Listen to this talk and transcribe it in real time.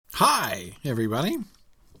Hi, everybody.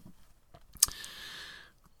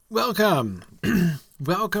 Welcome.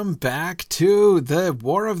 Welcome back to the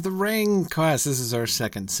War of the Ring quest. This is our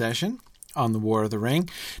second session on the War of the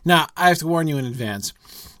Ring. Now, I have to warn you in advance.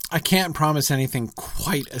 I can't promise anything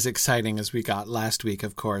quite as exciting as we got last week,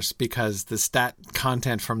 of course, because the stat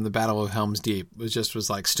content from the Battle of Helm's Deep was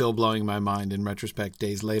like still blowing my mind in retrospect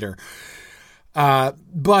days later.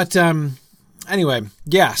 But anyway,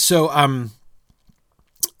 yeah, so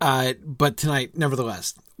but tonight,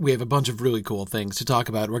 nevertheless, we have a bunch of really cool things to talk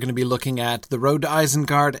about. We're going to be looking at the Road to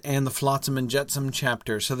Isengard and the Flotsam and Jetsam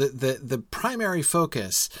chapter. So the primary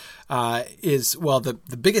focus is, well,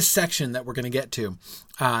 the biggest section that we're going to get to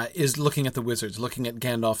is looking at the wizards, looking at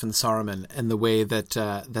Gandalf and Saruman and the way that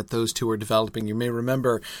that those two are developing. You may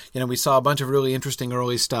remember, we saw a bunch of really interesting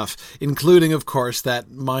early stuff, including, of course, that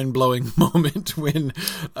mind-blowing moment when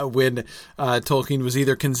Tolkien was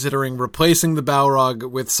either considering replacing the Balrog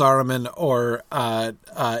with Saruman or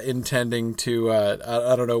intending to,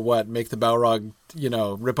 I don't know what, make the Balrog,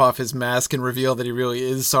 rip off his mask and reveal that he really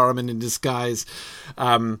is Saruman in disguise.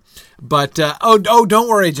 But don't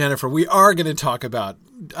worry, Jennifer. We are going to talk about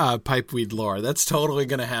pipeweed lore. That's totally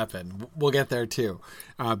going to happen. We'll get there too,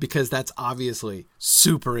 because that's obviously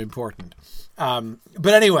super important.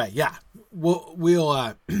 But anyway, yeah,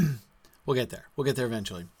 we'll get there. We'll get there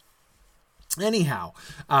eventually. Anyhow,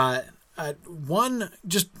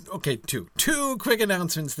 two quick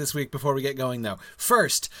announcements this week before we get going, though.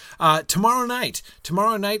 First, tomorrow night,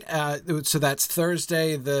 so that's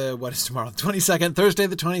Thursday, what is tomorrow? The 22nd, Thursday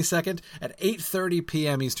the 22nd at 8:30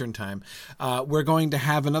 p.m. Eastern Time. We're going to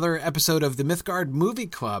have another episode of the Mythgard Movie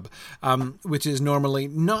Club, which is normally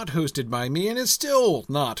not hosted by me and is still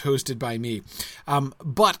not hosted by me.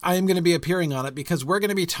 But I am going to be appearing on it because we're going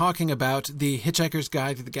to be talking about the Hitchhiker's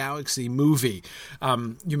Guide to the Galaxy movie.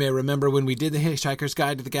 You may remember when we did the Hitchhiker's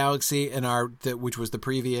Guide to the Galaxy in which was the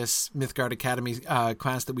previous Mythgard Academy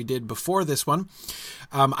class that we did before this one.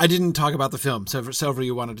 I didn't talk about the film. Several of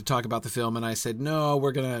you wanted to talk about the film, and I said no.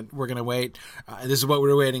 We're gonna wait. This is what we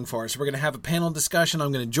were waiting for. So we're gonna have a panel discussion.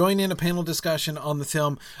 I'm gonna join in a panel discussion on the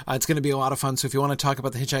film. It's gonna be a lot of fun. So if you want to talk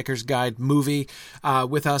about the Hitchhiker's Guide movie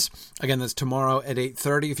with us, again, that's tomorrow at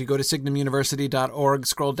 8:30. If you go to signumuniversity.org,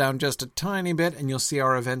 scroll down just a tiny bit, and you'll see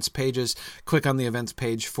our events pages. Click on the events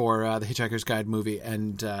page for the Hitchhiker's Guide movie,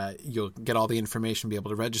 and you'll get all the information, be able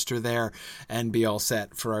to register there, and be all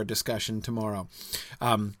set for our discussion tomorrow.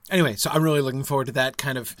 Anyway, so I'm really looking forward to that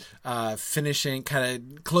kind of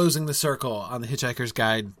closing the circle on the Hitchhiker's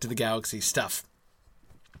Guide to the Galaxy stuff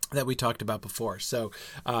that we talked about before. So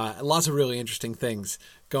lots of really interesting things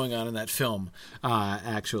going on in that film,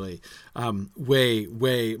 actually. Way,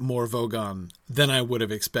 way more Vogon than I would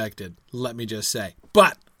have expected, let me just say.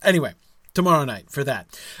 But anyway, tomorrow night for that.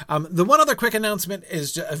 The one other quick announcement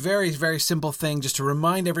is a very, very simple thing, just to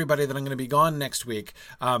remind everybody that I'm going to be gone next week.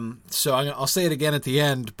 So I'll say it again at the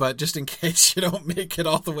end, but just in case you don't make it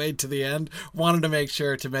all the way to the end, wanted to make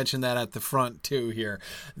sure to mention that at the front too here,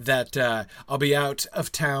 that I'll be out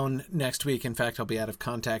of town next week. In fact, I'll be out of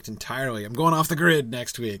contact entirely. I'm going off the grid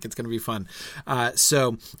next week. It's going to be fun.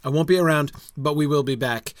 So I won't be around, but we will be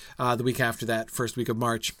back the week after that, first week of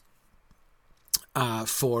March.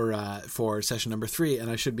 For session number 3,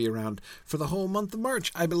 and I should be around for the whole month of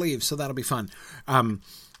March, I believe. So that'll be fun.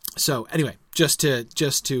 So anyway, just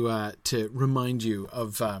to remind you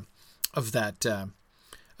of that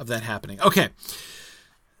happening. Okay.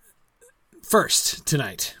 First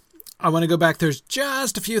tonight, I want to go back. There's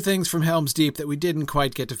just a few things from Helm's Deep that we didn't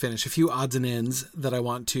quite get to finish. A few odds and ends that I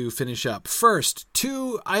want to finish up. First,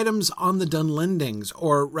 2 items on the Dunlendings,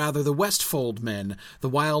 or rather the Westfold men, the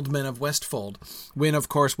wild men of Westfold. When, of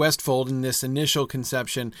course, Westfold in this initial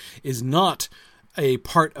conception is not a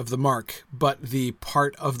part of the Mark, but the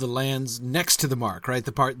part of the lands next to the Mark, right?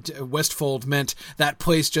 The part Westfold meant that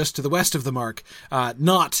place just to the west of the Mark,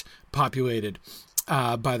 not populated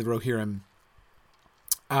by the Rohirrim.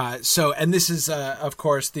 And this is, of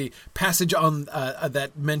course, the passage on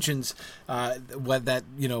that mentions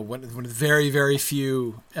one of the very, very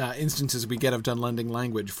few instances we get of Dunlending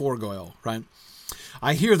language, Forgoil, right?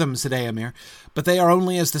 I hear them, said Eomer, but they are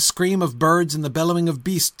only as the scream of birds and the bellowing of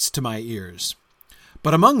beasts to my ears.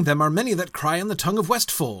 But among them are many that cry in the tongue of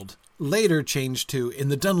Westfold, later changed to in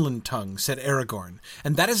the Dunland tongue, said Aragorn,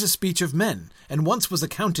 and that is a speech of men, and once was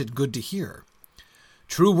accounted good to hear.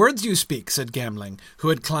 True words you speak, said Gamling, who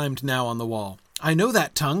had climbed now on the wall. I know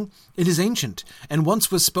that tongue. It is ancient, and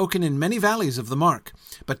once was spoken in many valleys of the Mark,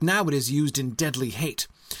 but now it is used in deadly hate.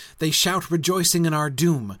 They shout rejoicing in our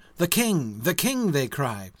doom. The king, they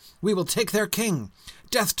cry. We will take their king.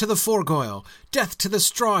 Death to the foregoil, death to the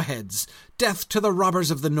strawheads, death to the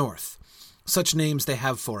robbers of the north. Such names they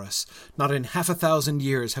have for us. Not in 500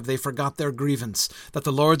 years have they forgot their grievance, that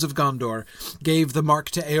the lords of Gondor gave the mark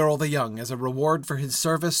to Eorl the Young as a reward for his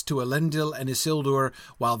service to Elendil and Isildur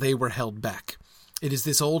while they were held back. It is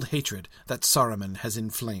this old hatred that Saruman has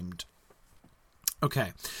inflamed.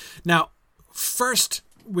 Okay, now, first,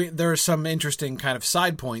 there are some interesting kind of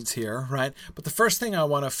side points here, right? But the first thing I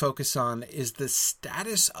want to focus on is the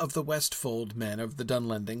status of the Westfold men, of the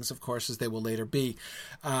Dunlendings, of course, as they will later be,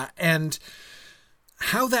 and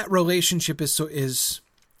how that relationship is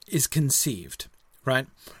conceived, right?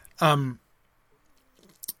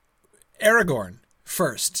 Aragorn,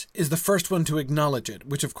 first, is the first one to acknowledge it,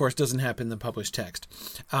 which, of course, doesn't happen in the published text.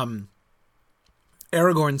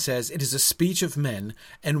 Aragorn says, "It is a speech of men,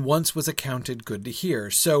 and once was accounted good to hear."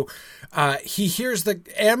 So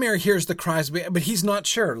Éomer hears the cries, but he's not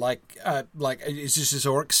sure. Like it's just his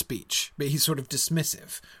orc speech, but he's sort of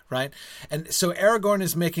dismissive, right? And so Aragorn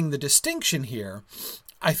is making the distinction here.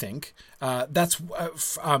 I think that's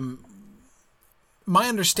my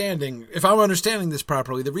understanding, if I'm understanding this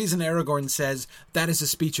properly, the reason Aragorn says that is a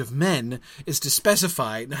speech of men is to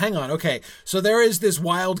specify, hang on, okay, so there is this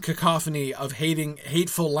wild cacophony of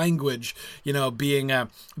hateful language,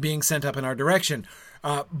 being sent up in our direction.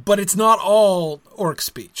 But it's not all orc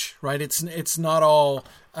speech, right? It's not all,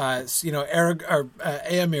 Éomer's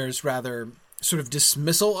rather sort of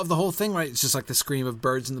dismissal of the whole thing, right? It's just like the scream of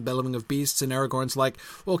birds and the bellowing of beasts, and Aragorn's like,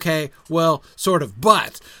 okay, well, sort of,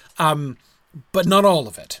 but not all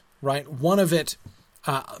of it, right? One of it,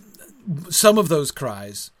 some of those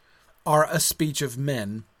cries are a speech of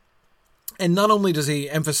men. And not only does he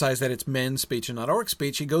emphasize that it's men's speech and not orc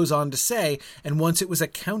speech, he goes on to say, and once it was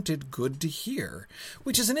accounted good to hear,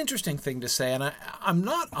 which is an interesting thing to say. And I'm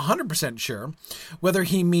not 100% sure whether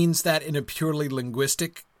he means that in a purely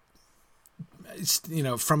linguistic,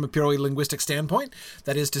 from a purely linguistic standpoint.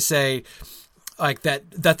 That is to say, like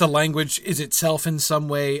that the language is itself in some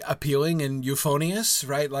way appealing and euphonious,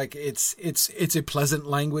 right? Like it's a pleasant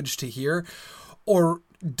language to hear, or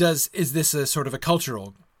is this a sort of a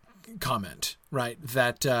cultural comment, right?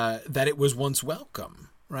 That it was once welcome,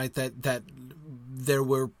 right? That there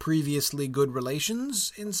were previously good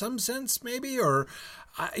relations in some sense, maybe, or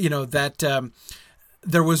that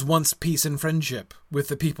there was once peace and friendship with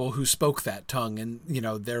the people who spoke that tongue, and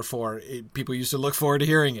therefore people used to look forward to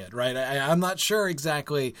hearing it, right? I'm not sure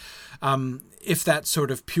exactly if that's sort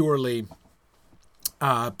of purely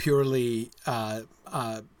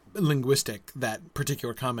linguistic, that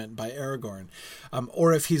particular comment by Aragorn,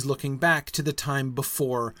 or if he's looking back to the time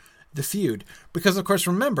before the feud. Because, of course,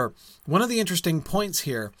 remember, one of the interesting points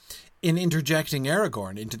here in interjecting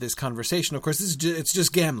Aragorn into this conversation, of course, it's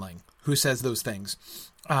just Gamling who says those things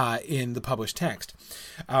in the published text.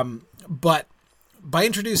 But by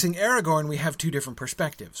introducing Aragorn, we have two different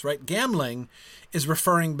perspectives, right? Gamling is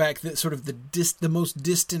referring back to sort of the most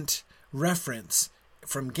distant reference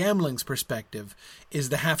from Gamling's perspective is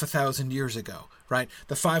the 500 years ago, right?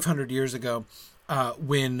 The 500 years ago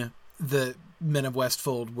when the men of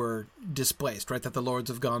Westfold were displaced, right? That the lords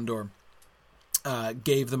of Gondor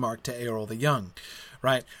gave the mark to Eorl the Young,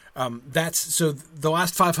 right? So the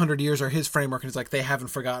last 500 years are his framework, and it's like they haven't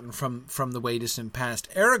forgotten from the way distant past.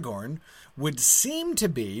 Aragorn would seem to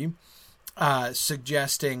be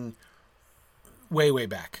suggesting way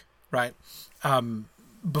back, right?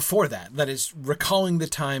 Before that is recalling the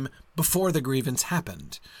time before the grievance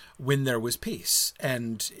happened, when there was peace,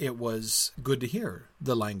 and it was good to hear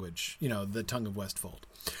the language, the tongue of Westfold.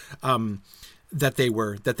 That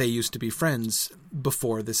they used to be friends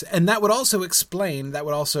before this. And that would also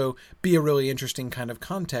be a really interesting kind of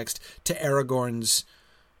context to Aragorn's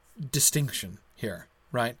distinction here,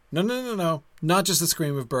 right? No. Not just the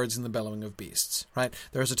scream of birds and the bellowing of beasts, right?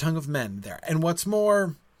 There's a tongue of men there. And what's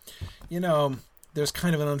more, there's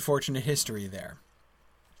kind of an unfortunate history there.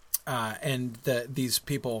 And these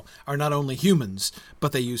people are not only humans,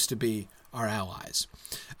 but they used to be our allies.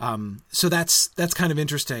 So that's kind of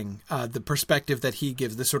interesting, the perspective that he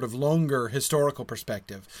gives, the sort of longer historical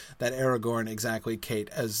perspective that Aragorn, exactly, Kate,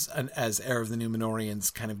 as heir of the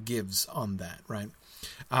Númenóreans, kind of gives on that, right?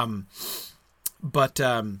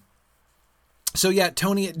 So yeah,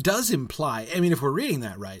 Tony, it does imply, if we're reading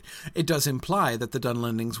that right, it does imply that the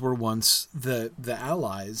Dunlendings were once the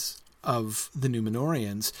allies of the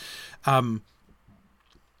Númenóreans. And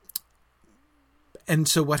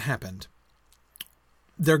so what happened?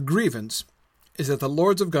 Their grievance is that the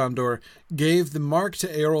lords of Gondor gave the mark to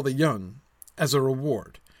Eorl the Young as a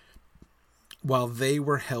reward. while they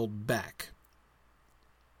were held back.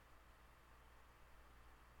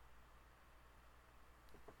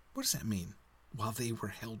 What does that mean? While they were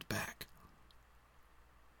held back.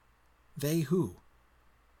 They who?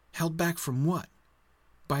 Held back from what?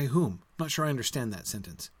 By whom? I'm not sure I understand that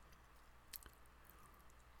sentence.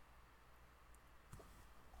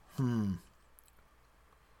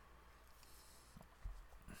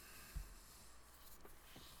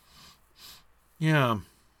 Yeah.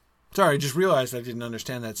 Sorry, I just realized I didn't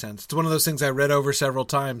understand that sense. It's one of those things I read over several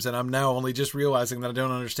times, and I'm now only just realizing that I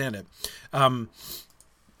don't understand it.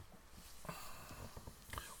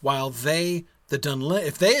 While they,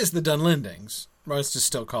 if they is the Dunlendings, let's just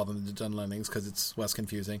still call them the Dunlendings because it's less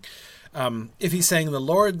confusing. If he's saying the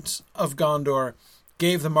Lords of Gondor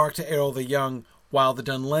gave the mark to Eorl the Young while the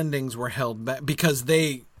Dunlendings were held back, because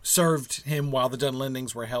they served him while the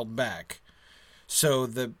Dunlendings were held back. So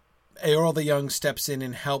the Eorl the Young steps in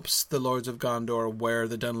and helps the Lords of Gondor where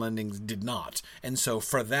the Dunlendings did not. And so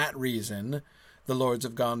for that reason, the Lords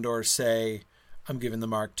of Gondor say, I'm giving the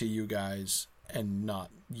mark to you guys and not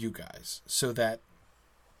you guys. So that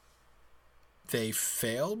they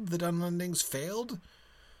failed, the Dunlendings failed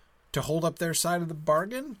to hold up their side of the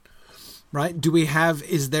bargain, right?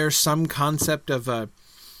 Is there some concept of so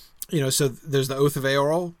there's the Oath of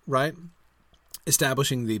Eorl, right?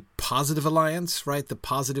 Establishing the positive alliance, right? The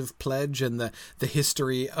positive pledge and the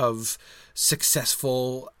history of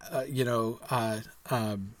successful, aid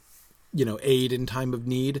in time of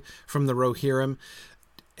need from the Rohirrim,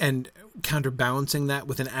 and counterbalancing that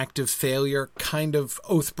with an active failure, kind of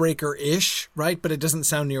Oathbreaker-ish, right? But it doesn't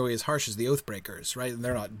sound nearly as harsh as the Oathbreakers, right? And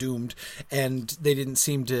they're not doomed, and they didn't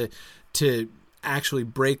seem to actually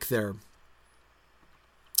break their...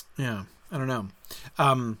 Yeah, I don't know.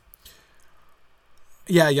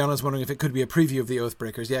 Yeah, Yana's wondering if it could be a preview of the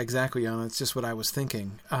Oathbreakers. Yeah, exactly, Yana. It's just what I was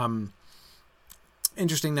thinking.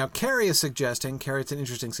 Interesting. Now, Carrie is suggesting... Carrie, it's an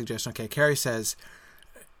interesting suggestion. Okay, Carrie says,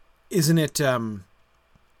 isn't it...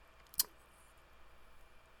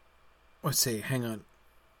 let's see, hang on.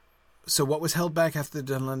 So what was held back after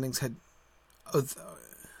the Dunlendings had...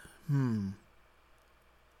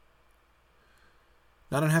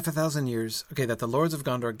 Not in half a thousand years. Okay, that the Lords of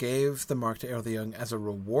Gondor gave the mark to Eorl the Young as a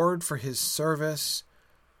reward for his service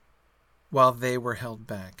while they were held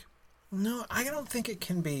back. No, I don't think it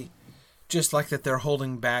can be just like that they're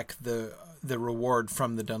holding back the reward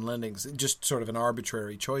from the Dunlendings. Just sort of an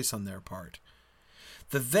arbitrary choice on their part.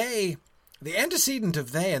 The antecedent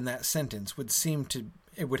of they in that sentence would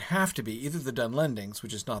have to be either the Dunlendings,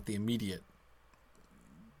 which is not the immediate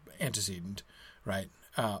antecedent, right?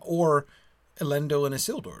 Or Elendil and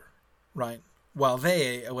Isildur, right? While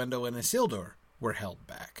they, Elendil and Isildur, were held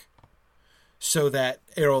back. So that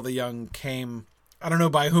Eorl the Young came, I don't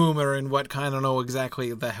know by whom or in what kind, I don't know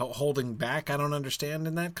exactly the holding back, I don't understand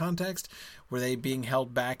in that context. Were they being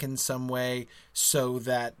held back in some way so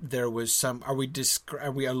that there was some, are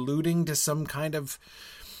we alluding to some kind of,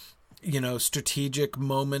 strategic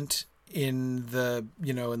moment in the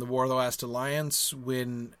War of the Last Alliance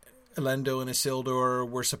when Elendil and Isildur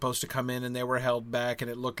were supposed to come in and they were held back and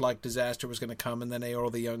it looked like disaster was going to come, and then Eorl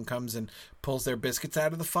the Young comes and pulls their biscuits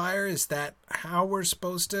out of the fire? Is that how we're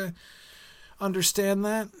supposed to understand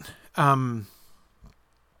that?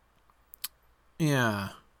 Yeah,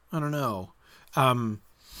 I don't know.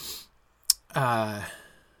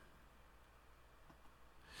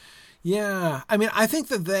 Yeah, I mean, I think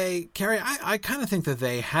that Carrie, I kind of think that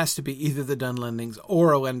they has to be either the Dunlendings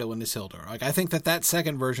or Elendil and Isildur. Like, I think that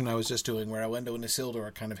second version I was just doing, where Elendil and Isildur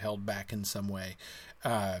are kind of held back in some way,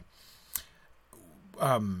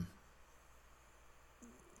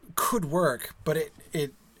 could work, but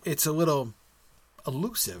it's a little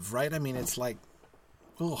elusive, right? I mean, it's like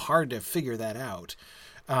a little hard to figure that out.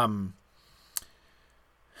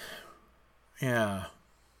 Yeah.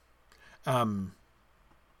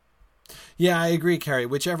 Yeah, I agree, Carrie.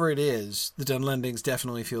 Whichever it is, the Dunlendings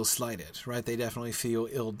definitely feel slighted, right? They definitely feel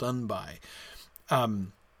ill done by.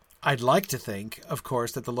 I'd like to think, of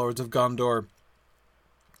course, that the Lords of Gondor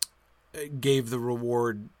gave the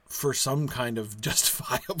reward for some kind of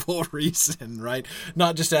justifiable reason, right?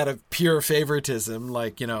 Not just out of pure favoritism,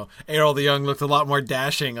 like, Eorl the Young looked a lot more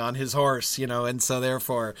dashing on his horse, and so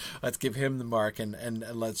therefore let's give him the mark and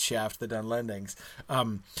let's shaft the Dunlendings.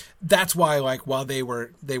 That's why, like, while they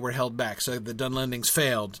were held back, so the Dunlendings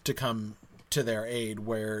failed to come to their aid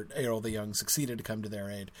where Eorl the Young succeeded to come to their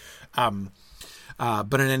aid.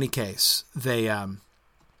 But in any case, they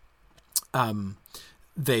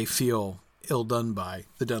feel ill done by,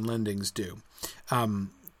 the Dunlendings do.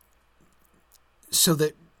 So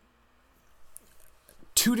that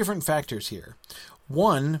two different factors here.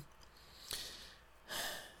 One,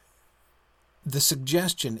 the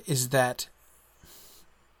suggestion is that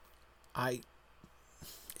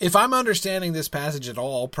if I'm understanding this passage at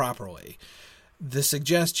all properly, the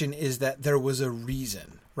suggestion is that there was a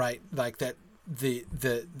reason, right? Like that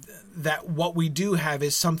that what we do have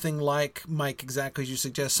is something like, Mike, exactly as you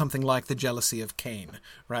suggest, something like the jealousy of Cain,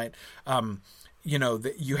 right?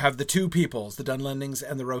 You have the two peoples, the Dunlendings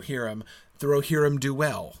and the Rohirrim. The Rohirrim do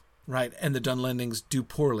well, right? And the Dunlendings do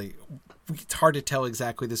poorly. It's hard to tell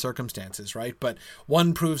exactly the circumstances, right? But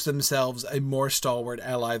one proves themselves a more stalwart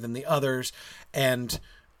ally than the others, and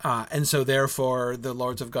so therefore the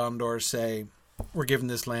Lords of Gondor say, we're giving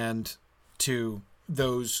this land to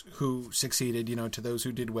those who succeeded, to those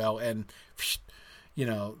who did well, and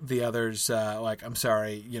the others, I'm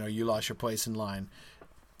sorry, you lost your place in line.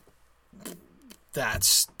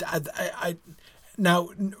 That's now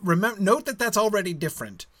remember, note that that's already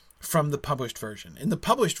different from the published version. In the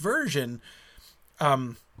published version,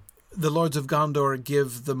 the Lords of Gondor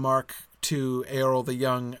give the mark to Eorl the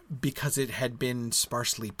Young because it had been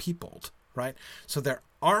sparsely peopled, right? So there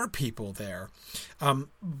are people there,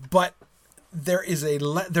 but there is a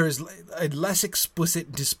less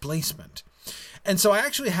explicit displacement. And so I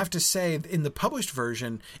actually have to say, in the published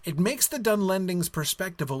version, it makes the Dunlending's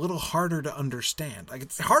perspective a little harder to understand. Like,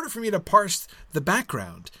 it's harder for me to parse the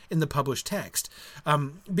background in the published text,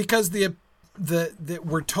 because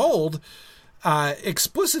we're told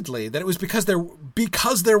explicitly that it was because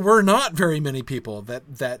there were not very many people that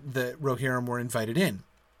the Rohirrim were invited in.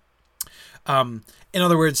 In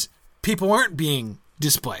other words, people aren't being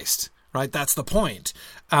displaced, right? That's the point.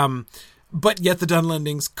 But yet the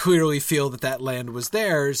Dunlendings clearly feel that land was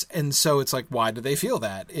theirs, and so it's like, why do they feel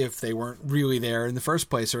that if they weren't really there in the first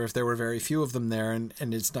place, or if there were very few of them there, and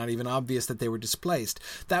it's not even obvious that they were displaced?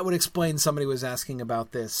 That would explain, somebody was asking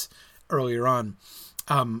about this earlier on.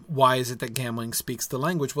 Why is it that Gamling speaks the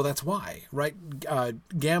language? Well, that's why, right?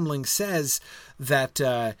 Gamling says that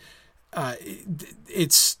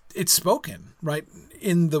it's spoken, right?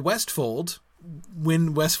 In the Westfold,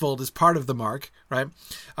 when Westfold is part of the Mark, right?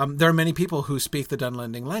 There are many people who speak the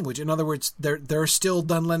Dunlending language. In other words, there are still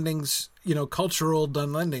Dunlendings, cultural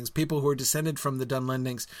Dunlendings, people who are descended from the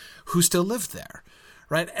Dunlendings who still live there,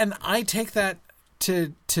 right? And I take that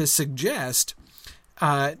to suggest,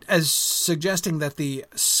 as suggesting that the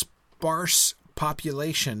sparse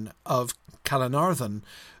population of Calanarthon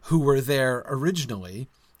who were there originally,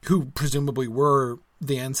 who presumably were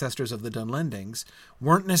the ancestors of the Dunlendings,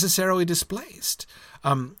 weren't necessarily displaced.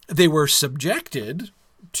 They were subjected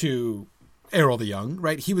to Eorl the Young,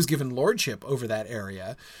 right? He was given lordship over that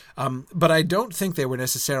area, but I don't think they were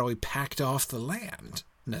necessarily packed off the land,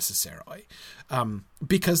 necessarily,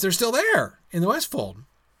 because they're still there in the Westfold.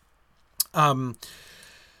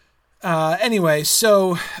 Anyway,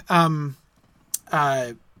 so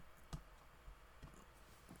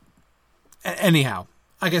anyhow,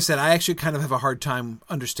 like I said, I actually kind of have a hard time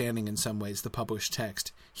understanding in some ways the published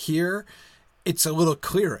text. Here, it's a little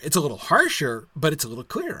clearer. It's a little harsher, but it's a little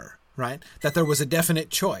clearer, right? That there was a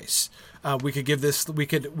definite choice. We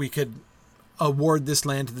could award this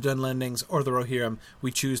land to the Dunlendings or the Rohirrim.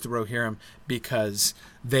 We choose the Rohirrim because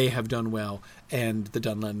they have done well, and the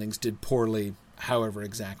Dunlendings did poorly, however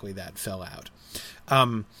exactly that fell out.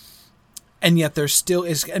 And yet there still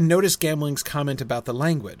is, and notice Gamling's comment about the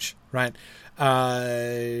language, right?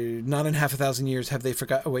 Not in half a thousand years have they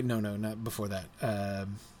forgot. Oh, wait, no, not before that.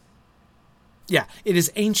 Yeah, it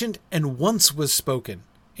is ancient and once was spoken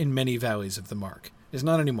in many valleys of the Mark. It's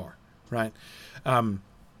not anymore, right?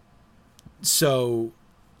 So,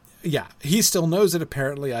 yeah, he still knows it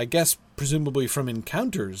apparently, I guess, presumably from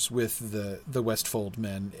encounters with the Westfold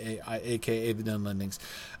men, a.k.a. the Dunlendings.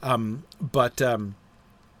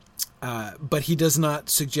 But he does not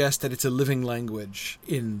suggest that it's a living language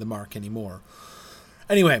in the Mark anymore.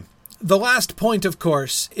 Anyway, the last point, of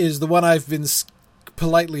course, is the one I've been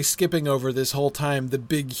politely skipping over this whole time, the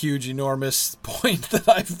big, huge, enormous point that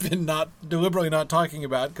I've been deliberately not talking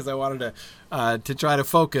about because I wanted to try to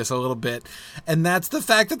focus a little bit. And that's the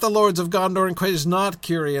fact that the Lords of Gondor and is not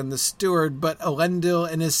Cirion the Steward, but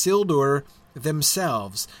Elendil and Isildur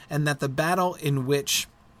themselves, and that the battle in which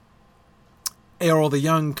Eorl the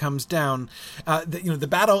Young comes down, the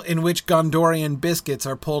battle in which Gondorian biscuits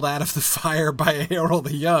are pulled out of the fire by Eorl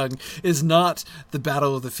the Young is not the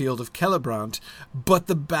battle of the field of Celebrant, but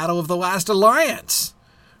the battle of the last alliance,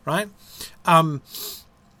 right?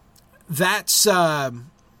 That's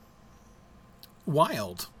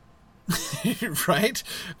wild, right?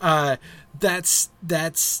 That's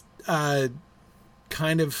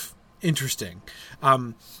kind of interesting,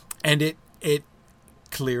 and it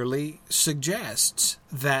clearly suggests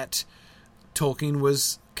that Tolkien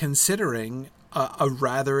was considering a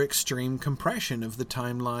rather extreme compression of the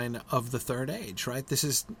timeline of the Third Age, right? This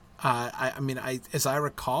is, as I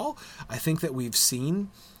recall, I think that we've seen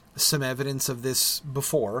some evidence of this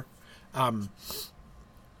before. I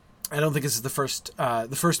don't think this is the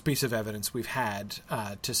first piece of evidence we've had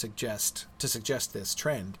to suggest this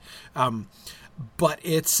trend, but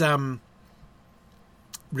it's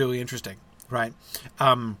really interesting, right?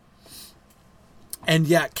 And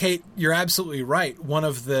yeah, Kate, you're absolutely right. One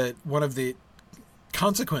of the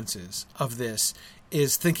consequences of this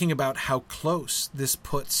is thinking about how close this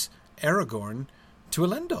puts Aragorn to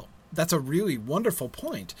Elendil. That's a really wonderful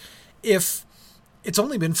point. If it's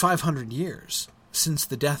only been 500 years since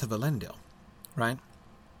the death of Elendil, right?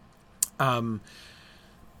 Then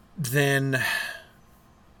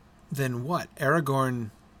what?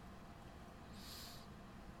 Aragorn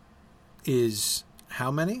is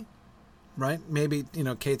how many? Right? Maybe,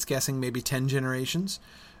 Kate's guessing maybe 10 generations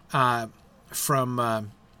from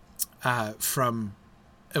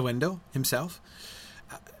Elendil himself.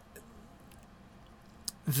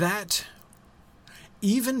 That,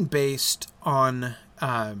 even based on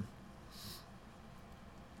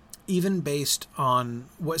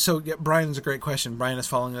what, so yeah, Brian's a great question. Brian is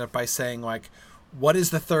following it up by saying, like, what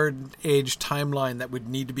is the Third Age timeline that would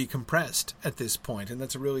need to be compressed at this point? And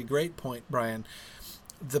that's a really great point, Brian.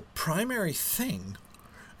 The primary thing,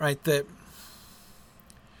 right, I'm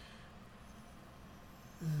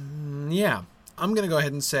going to go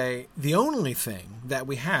ahead and say the only thing that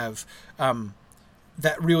we have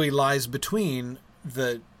that really lies between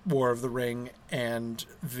the War of the Ring and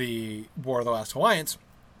the War of the Last Alliance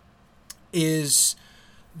is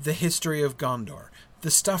the history of Gondor.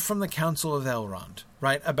 The stuff from the Council of Elrond,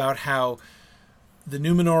 right, about how the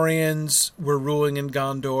Númenóreans were ruling in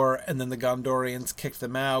Gondor, and then the Gondorians kicked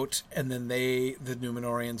them out, and then the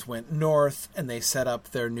Númenóreans went north, and they set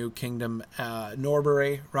up their new kingdom,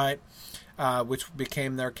 Norbury, right, which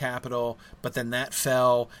became their capital, but then that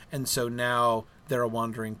fell, and so now they're a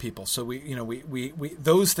wandering people. So we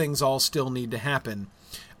those things all still need to happen.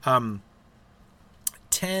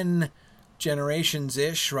 10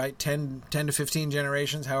 generations-ish, right, 10 to 15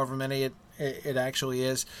 generations, however many it actually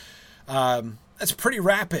is. That's pretty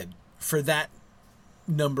rapid for that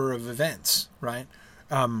number of events, right?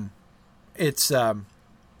 It's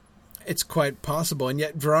quite possible. And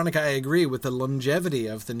yet, Veronica, I agree with the longevity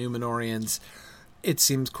of the Númenóreans. It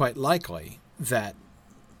seems quite likely that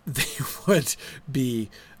they would be,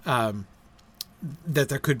 that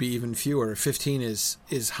there could be even fewer. 15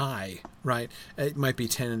 is high, right? It might be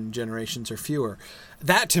 10 generations or fewer.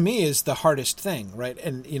 That, to me, is the hardest thing, right?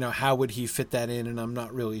 And, how would he fit that in? And I'm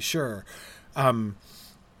not really sure. If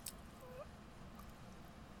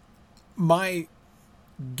I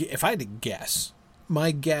had to guess,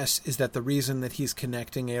 my guess is that the reason that he's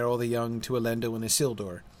connecting Eorl the Young to Elendil and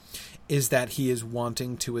Isildur is that he is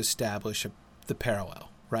wanting to establish the parallel,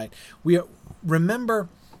 right? Remember,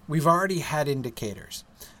 we've already had indicators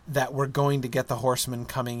that we're going to get the horsemen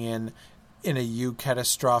coming in a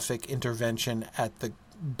catastrophic intervention at the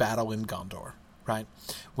battle in Gondor, right?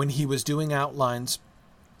 When he was doing outlines,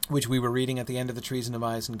 which we were reading at the end of the Treason of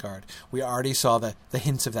Isengard, we already saw the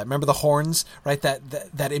hints of that. Remember the horns, right?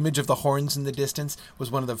 That image of the horns in the distance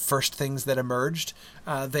was one of the first things that emerged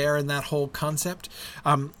there in that whole concept.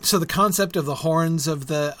 So the concept of the horns of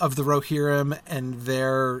the Rohirrim and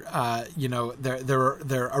their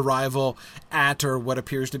arrival at, or what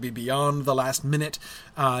appears to be beyond, the last minute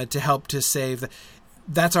to help to save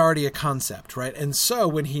that's already a concept, right? And so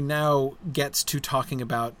when he now gets to talking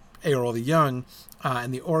about Eorl the Young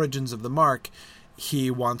and the origins of the Mark,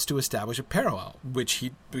 he wants to establish a parallel, which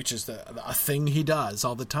is a thing he does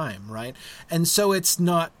all the time, right? And so it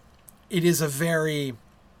is a very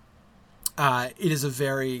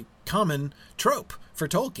common trope for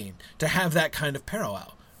Tolkien to have that kind of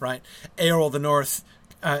parallel, right? Eorl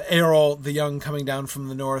the Young coming down from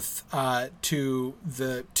the north to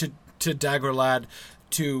Dagorlad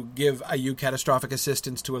to give a catastrophic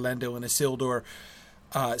assistance to Elendil and Isildur.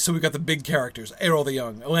 So we've got the big characters, Eorl the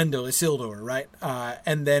Young, Elendil, Isildur, right?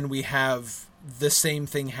 And then we have the same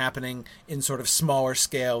thing happening in sort of smaller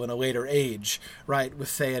scale in a later age, right? With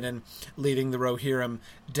Theoden leading the Rohirrim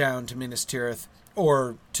down to Minas Tirith,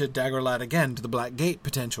 or to Dagorlad again, to the Black Gate,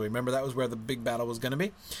 potentially. Remember, that was where the big battle was going to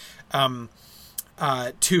be.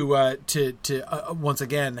 To once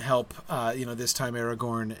again help, this time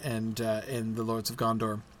Aragorn and the Lords of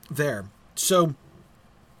Gondor there. So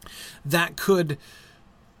that could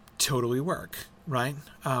totally work, right?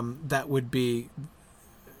 That would be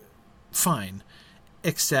fine,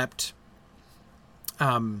 except,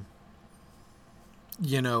 it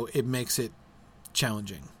makes it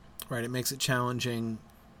challenging, right? It makes it challenging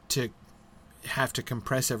to have to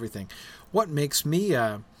compress everything. What makes me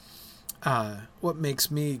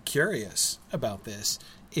curious about this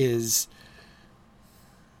is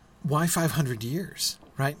why 500 years,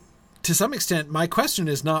 right? To some extent, my question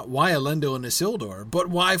is not why Elendil and Isildur, but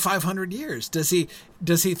why 500 years? Does he,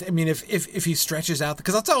 I mean, if he stretches out,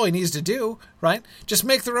 because that's all he needs to do, right? Just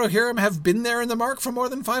make the Rohirrim have been there in the Mark for more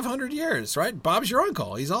than 500 years, right? Bob's your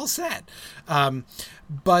uncle. He's all set.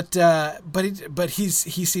 But he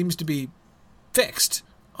seems to be fixed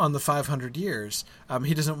on the 500 years.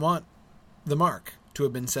 He doesn't want the Mark to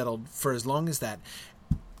have been settled for as long as that.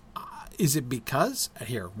 Is it because,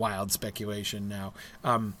 here, wild speculation now,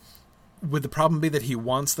 would the problem be that he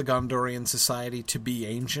wants the Gondorian society to be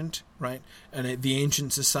ancient, right? And the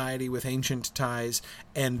ancient society with ancient ties,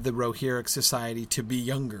 and the Rohirric society to be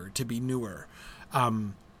younger, to be newer?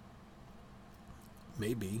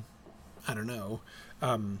 Maybe. I don't know.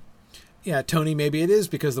 Yeah, Tony, maybe it is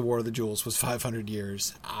because the War of the Jewels was 500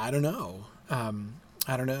 years. I don't know.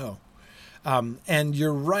 And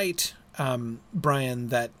you're right, Brian,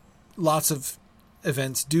 that lots of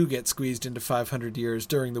events do get squeezed into 500 years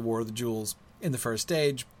during the War of the Jewels in the First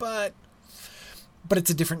Age, but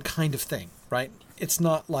it's a different kind of thing, right? It's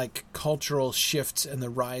not like cultural shifts and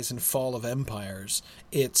the rise and fall of empires.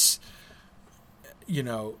 It's,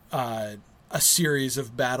 a series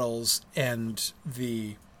of battles and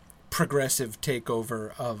the progressive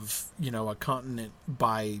takeover of, a continent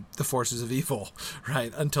by the forces of evil,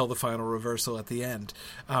 right? Until the final reversal at the end.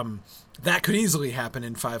 That could easily happen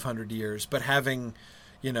in 500 years, but having,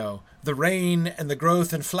 the reign and the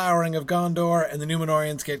growth and flowering of Gondor, and the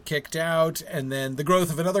Númenóreans get kicked out, and then the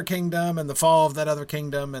growth of another kingdom and the fall of that other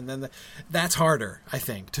kingdom, and then that's harder, I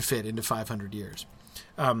think, to fit into 500 years.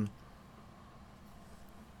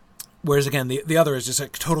 Whereas again, the other is just a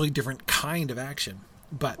totally different kind of action.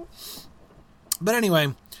 But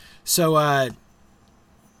anyway, so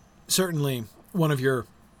certainly one of your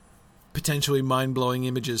potentially mind-blowing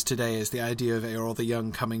images today is the idea of Eorl the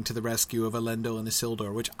Young coming to the rescue of Elendil and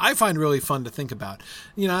Isildur, which I find really fun to think about.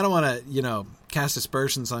 I don't want to, cast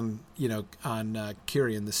aspersions on, on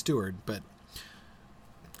Cirion the Steward, but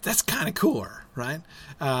that's kind of cooler, right?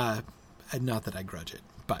 Not that I grudge it,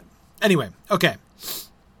 but anyway, okay.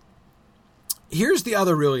 Here's the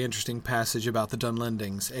other really interesting passage about the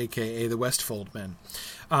Dunlendings, a.k.a. the Westfold men.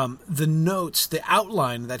 The notes, the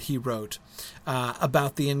outline that he wrote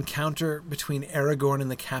about the encounter between Aragorn and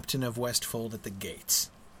the captain of Westfold at the gates.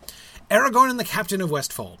 Aragorn and the captain of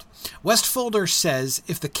Westfold. Westfolder says,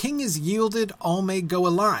 if the king is yielded, all may go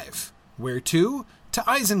alive. Where to? To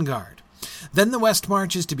Isengard. Then the West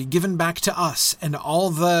March is to be given back to us and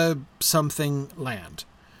all the something land.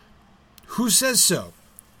 Who says so?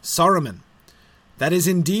 Saruman. That is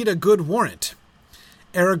indeed a good warrant.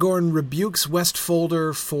 Aragorn rebukes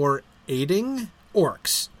Westfolder for aiding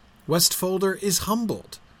orcs. Westfolder is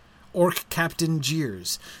humbled. Orc captain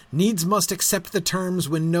jeers. Needs must accept the terms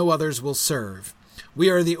when no others will serve.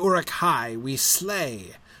 We are the Uruk High, we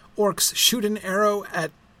slay. Orcs shoot an arrow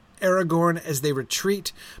at Aragorn as they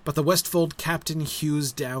retreat, but the Westfold captain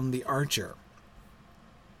hews down the archer.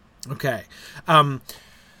 Okay. Yeah.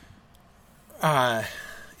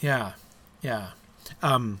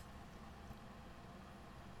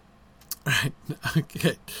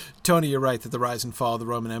 Okay. Tony, you're right that the rise and fall of the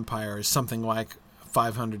Roman Empire is something like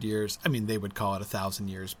 500 years. I mean, they would call it 1,000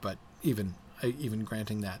 years, but even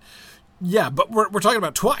granting that. Yeah, but we're talking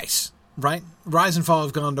about twice, right? Rise and fall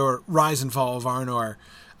of Gondor, rise and fall of Arnor,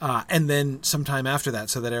 and then sometime after that,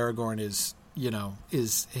 so that Aragorn is,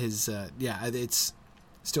 it's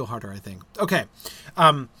still harder, I think. Okay.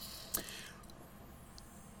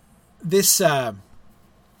 This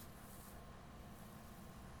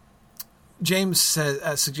James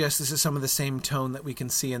suggests this is some of the same tone that we can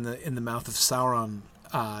see in the Mouth of Sauron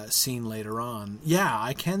scene later on. Yeah,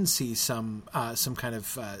 I can see some kind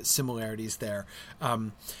of similarities there,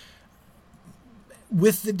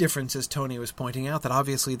 with the difference, as Tony was pointing out, that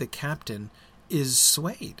obviously the captain is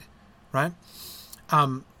swayed, right?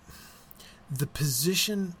 The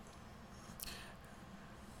position,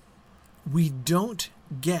 we don't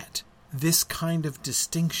get this kind of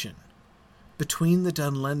distinction between the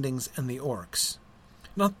Dunlendings and the orcs.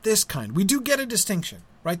 Not this kind. We do get a distinction,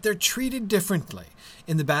 right? They're treated differently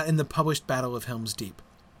in the published Battle of Helm's Deep.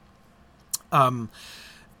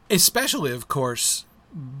 Especially, of course,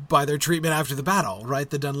 by their treatment after the battle, right?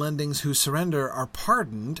 The Dunlendings who surrender are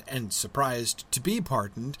pardoned, and surprised to be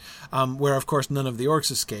pardoned, where, of course, none of the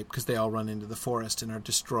orcs escape because they all run into the forest and are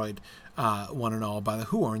destroyed, one and all, by the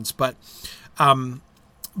Huorns. But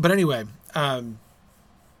anyway,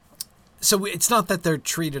 So it's not that they're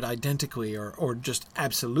treated identically or just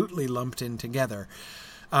absolutely lumped in together.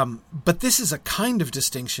 But this is a kind of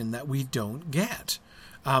distinction that we don't get.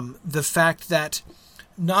 The fact that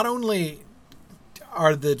not only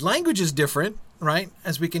are the languages different, right,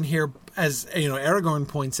 as we can hear, as Aragorn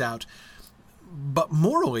points out, but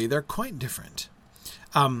morally they're quite different.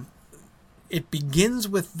 It begins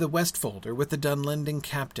with the Westfolder, with the Dunlending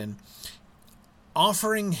captain,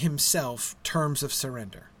 offering himself terms of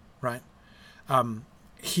surrender, right?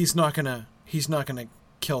 He's not gonna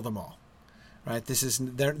kill them all, right?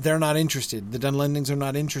 They're not interested. The Dunlendings are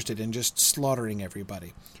not interested in just slaughtering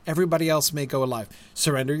everybody. Everybody else may go alive.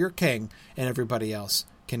 Surrender your king, and everybody else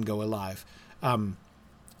can go alive.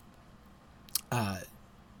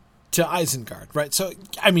 To Isengard, right? So,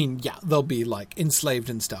 I mean, yeah, they'll be like enslaved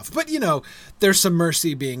and stuff, but there's some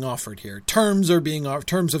mercy being offered here. Terms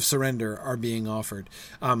of surrender are being offered,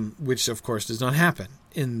 which of course does not happen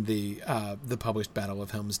in the published Battle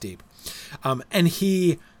of Helm's Deep. And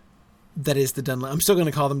that is the Dunlending. I'm still going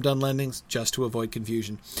to call them Dunlendings just to avoid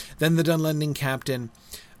confusion. Then the Dunlending captain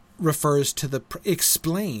refers to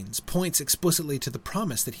points explicitly to the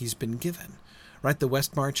promise that he's been given, right? The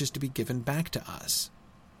West March is to be given back to us.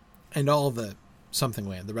 And all the something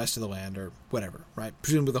land, the rest of the land, or whatever, right?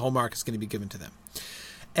 Presumably the whole mark is going to be given to them.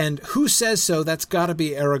 And who says so? That's got to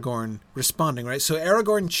be Aragorn responding, right? So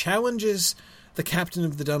Aragorn challenges the captain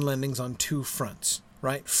of the Dunlendings on two fronts,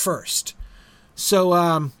 right? First, so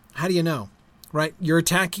how do you know, right? You're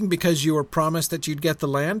attacking because you were promised that you'd get the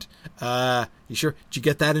land? You sure? Did you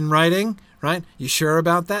get that in writing, right? You sure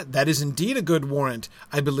about that? That is indeed a good warrant,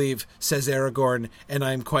 I believe, says Aragorn, and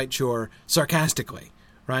I'm quite sure sarcastically.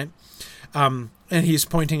 Right? And he's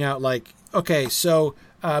pointing out okay, so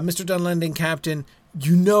Mr. Dunlending captain,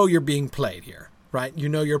 you're being played here, right?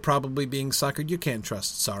 You're probably being suckered. You can't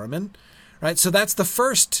trust Saruman, right? So that's the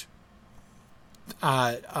first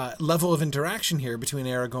level of interaction here between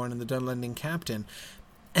Aragorn and the Dunlending captain.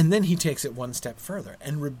 And then he takes it one step further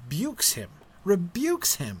and rebukes him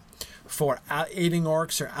for aiding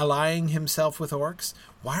orcs or allying himself with orcs.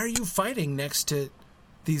 Why are you fighting next to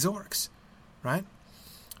these orcs, right?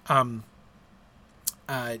 Don't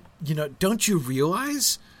you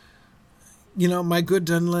realize, my good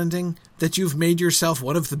Dunlending, that you've made yourself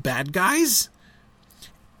one of the bad guys?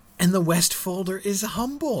 And the Westfolder is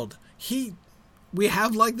humbled. We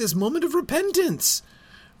have this moment of repentance,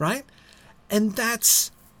 right? And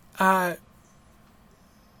that's, kind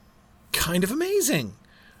of amazing,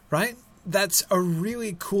 right? That's a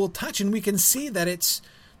really cool touch. And we can see that it's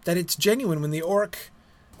genuine when the orc,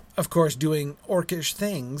 of course, doing orcish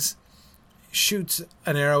things, shoots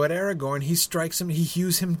an arrow at Aragorn. He strikes him. He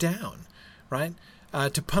hews him down, right,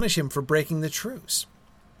 to punish him for breaking the truce.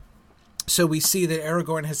 So we see that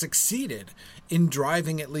Aragorn has succeeded in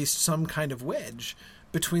driving at least some kind of wedge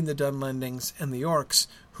between the Dunlendings and the orcs,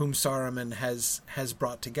 whom Saruman has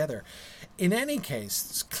brought together. In any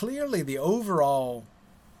case, clearly the overall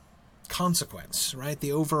consequence, right,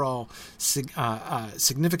 the overall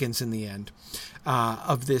significance in the end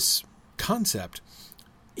of this concept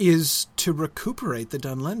is to recuperate the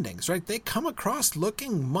Dunlendings, right? They come across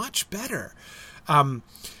looking much better. All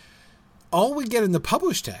we get in the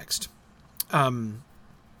published text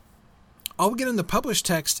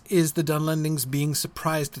is the Dunlendings being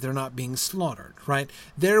surprised that they're not being slaughtered, right?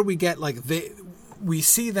 There we get we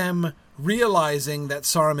see them realizing that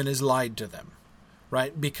Saruman has lied to them,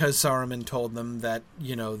 right? Because Saruman told them that,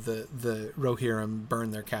 the Rohirrim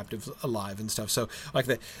burned their captives alive and stuff. So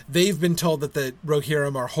they've been told that the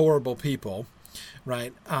Rohirrim are horrible people,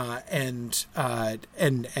 right? And are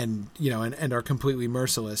completely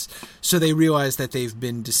merciless. So they realize that they've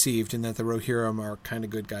been deceived and that the Rohirrim are kind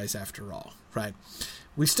of good guys after all, right?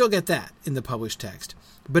 We still get that in the published text,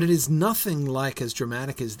 but it is nothing like as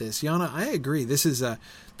dramatic as this. Yana, I agree. This is a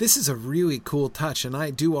really cool touch, and I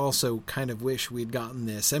do also kind of wish we'd gotten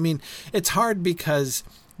this. I mean, it's hard because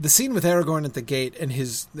the scene with Aragorn at the gate and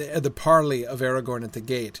the parley of Aragorn at the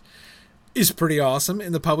gate is pretty awesome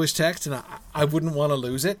in the published text, and I wouldn't want to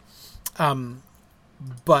lose it.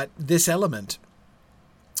 But this element,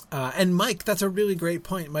 and Mike, that's a really great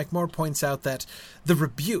point. Mike Moore points out that the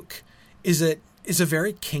rebuke is a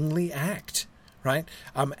very kingly act, right?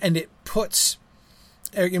 And it puts,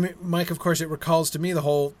 Mike, of course, it recalls to me the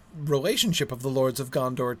whole relationship of the Lords of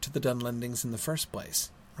Gondor to the Dunlendings in the first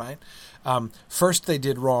place, right? First they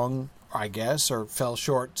did wrong, I guess, or fell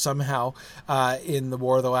short somehow in the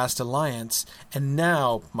War of the Last Alliance, and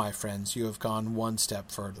now, my friends, you have gone one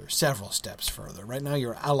step further, several steps further. Right now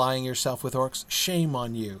you're allying yourself with orcs. Shame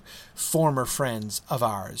on you, former friends of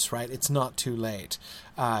ours, right? It's not too late.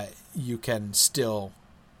 You can still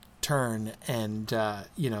turn and,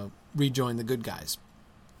 rejoin the good guys.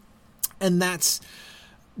 And that's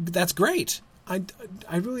great. I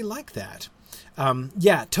really like that.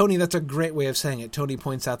 Tony, that's a great way of saying it. Tony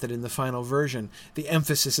points out that in the final version, the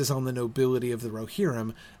emphasis is on the nobility of the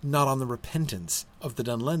Rohirrim, not on the repentance of the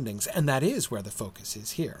Dunlendings. And that is where the focus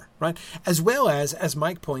is here, right? As well as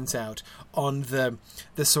Mike points out, on the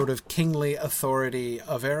sort of kingly authority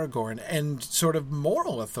of Aragorn and sort of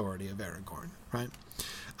moral authority of Aragorn, right?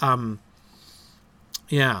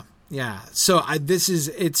 So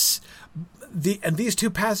these two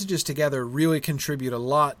passages together really contribute a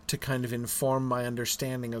lot to kind of inform my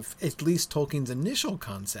understanding of at least Tolkien's initial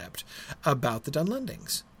concept about the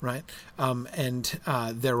Dunlendings, right? And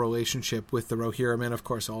their relationship with the Rohirrim, and of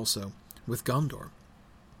course also with Gondor.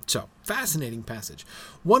 So, fascinating passage.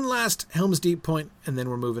 One last Helm's Deep point, and then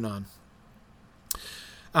we're moving on.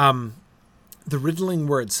 The riddling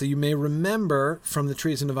words. So you may remember from the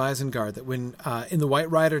Treason of Isengard that when in the White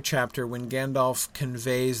Rider chapter, when Gandalf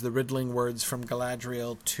conveys the riddling words from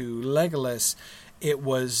Galadriel to Legolas, it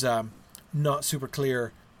was not super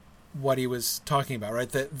clear what he was talking about,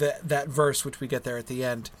 right? That verse, which we get there at the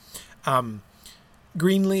end.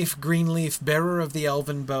 Green leaf, bearer of the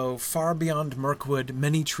elven bow, far beyond Mirkwood,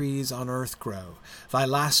 many trees on earth grow. Thy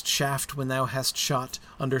last shaft when thou hast shot,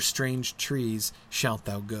 under strange trees shalt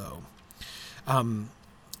thou go.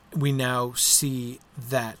 We now see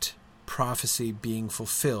that prophecy being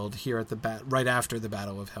fulfilled here at right after the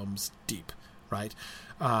Battle of Helm's Deep, right?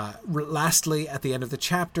 Lastly, at the end of the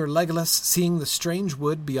chapter, Legolas, seeing the strange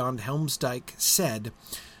wood beyond Helm's Dyke, said,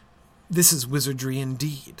 "This is wizardry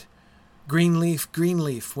indeed. Green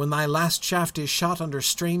leaf, when thy last shaft is shot, under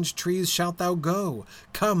strange trees shalt thou go.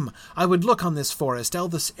 Come, I would look on this forest, ere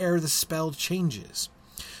the spell changes."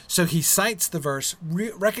 So he cites the verse,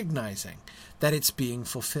 recognizing that it's being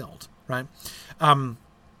fulfilled, right?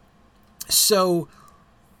 So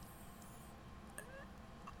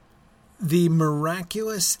the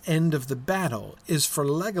miraculous end of the battle is for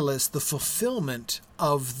Legolas the fulfillment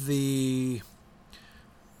of the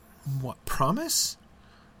promise,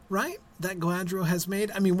 right? That Galadriel has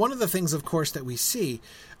made. I mean, one of the things, of course, that we see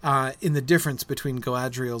in the difference between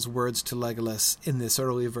Galadriel's words to Legolas in this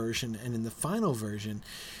early version and in the final version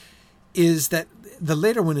is that the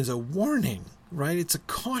later one is a warning, right? It's a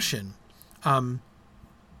caution.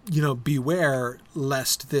 Beware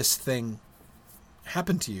lest this thing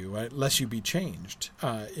happen to you, right? Lest you be changed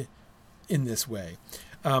in this way.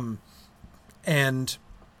 And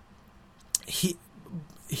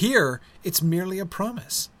here, it's merely a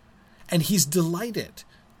promise. And he's delighted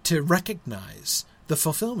to recognize the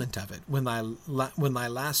fulfillment of it. When thy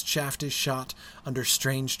last shaft is shot, under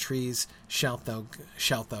strange trees shalt thou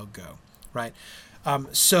go. Right?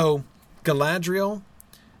 So Galadriel.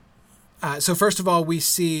 So first of all, we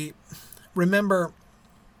see. Remember,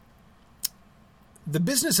 the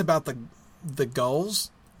business about the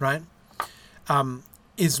gulls, right?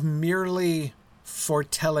 Is merely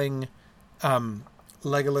foretelling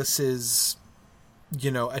Legolas's,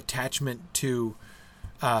 attachment to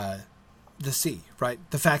the sea, right?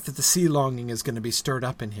 The fact that the sea longing is going to be stirred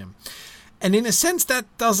up in him. And in a sense, that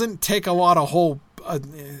doesn't take a lot of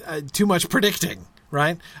too much predicting,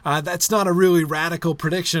 right? That's not a really radical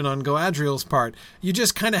prediction on Galadriel's part. You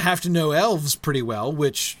just kind of have to know elves pretty well,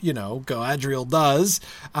 which, Galadriel does,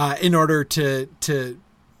 in order to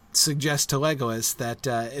suggest to Legolas that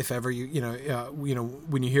if ever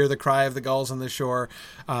when you hear the cry of the gulls on the shore,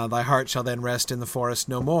 thy heart shall then rest in the forest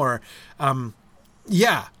no more.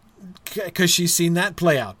 Because she's seen that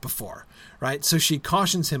play out before, right? So she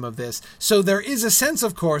cautions him of this. So there is a sense,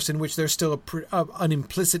 of course, in which there's still an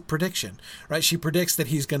implicit prediction, right? She predicts that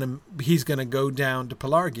he's gonna go down to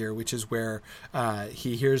Pelargir, which is where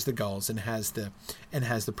he hears the gulls and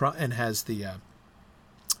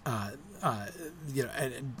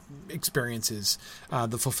experiences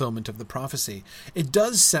the fulfillment of the prophecy. It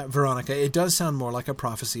does sound, Veronica, it does sound more like a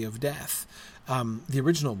prophecy of death. The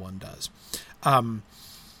original one does.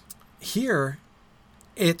 Here,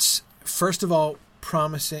 it's first of all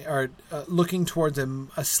promising or looking towards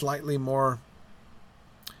a slightly more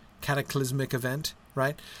cataclysmic event,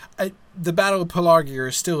 right? The Battle of Pelargir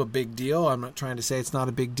is still a big deal. I'm not trying to say it's not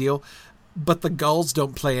a big deal, but the gulls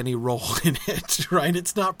don't play any role in it, right?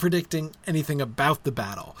 It's not predicting anything about the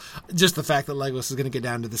battle. Just the fact that Legolas is going to get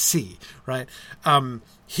down to the sea, right?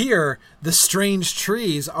 Here, the strange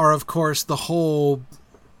trees are, of course, the whole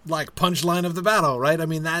punchline of the battle, right? I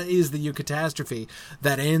mean, that is the eucatastrophe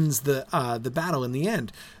that ends the battle in the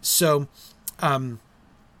end. So,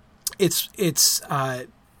 it's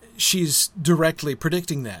she's directly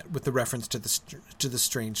predicting that with the reference to the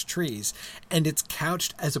strange trees, and it's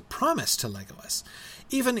couched as a promise to Legolas.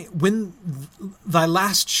 Even when thy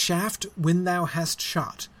last shaft, when thou hast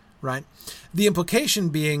shot, right? The implication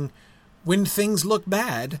being, when things look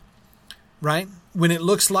bad, right? When it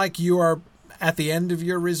looks like you are at the end of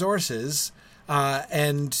your resources,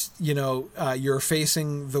 and you're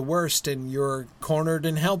facing the worst, and you're cornered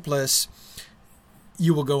and helpless,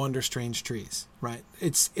 you will go under strange trees, right?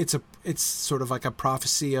 It's sort of like a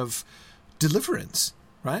prophecy of deliverance,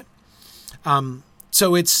 right?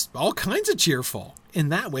 So it's all kinds of cheerful in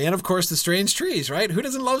that way. And of course, the strange trees, right? Who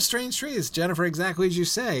doesn't love strange trees? Jennifer, exactly as you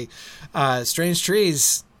say. Strange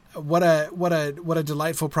trees, what a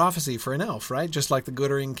delightful prophecy for an elf, right? Just like the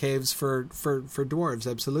glittering caves for dwarves,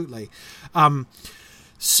 absolutely.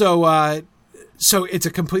 So it's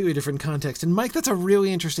a completely different context. And Mike, that's a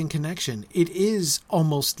really interesting connection. It is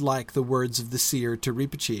almost like the words of the seer to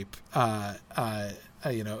Reepicheep,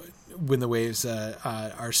 when the waves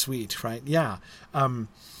are sweet, right? Yeah.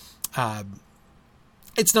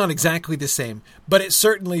 It's not exactly the same, but it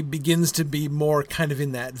certainly begins to be more kind of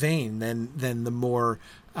in that vein than the more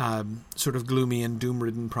sort of gloomy and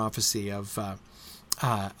doom-ridden prophecy of the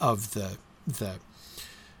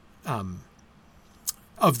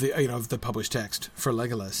published text for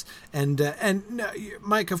Legolas. And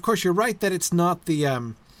Mike, of course, you're right that it's not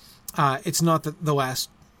the last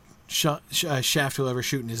shaft he'll ever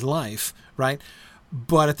shoot in his life, right?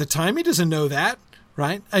 But at the time, he doesn't know that,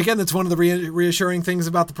 right? Again, that's one of the reassuring things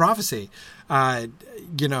about the prophecy.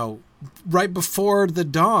 Right before the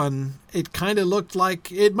dawn, it kind of looked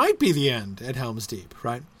like it might be the end at Helm's Deep,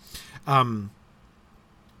 right?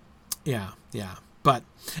 Yeah. But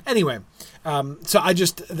anyway, so I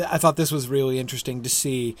thought this was really interesting to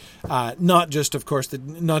see, not just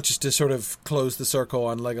to sort of close the circle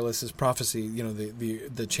on Legolas's prophecy,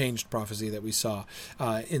 the changed prophecy that we saw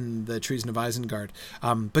in the Treason of Isengard,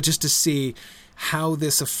 but just to see how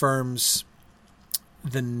this affirms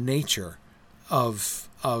the nature of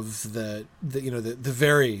the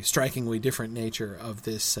very strikingly different nature of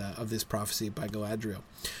this prophecy by Galadriel.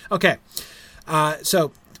 Okay,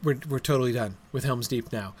 so. We're totally done with Helm's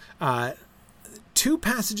Deep now. Two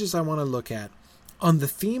passages I want to look at on the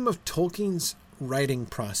theme of Tolkien's writing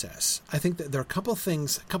process. I think that there are a couple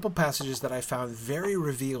passages that I found very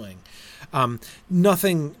revealing.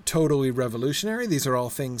 Nothing totally revolutionary.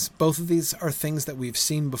 Both of these are things that we've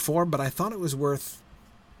seen before, but I thought it was worth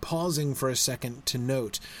pausing for a second to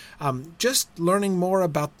note. Just learning more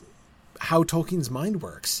about how Tolkien's mind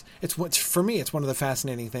works. For me, it's one of the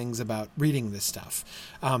fascinating things about reading this stuff,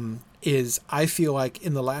 is I feel like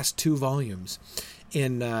in the last 2 volumes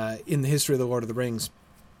in the history of the Lord of the Rings,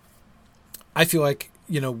 I feel like,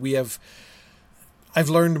 I've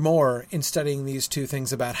learned more in studying these 2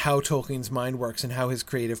 things about how Tolkien's mind works and how his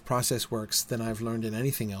creative process works than I've learned in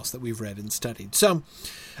anything else that we've read and studied. So,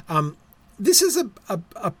 this is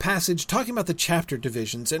a passage talking about the chapter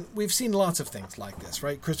divisions, and we've seen lots of things like this,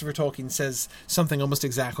 right? Christopher Tolkien says something almost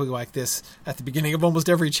exactly like this at the beginning of almost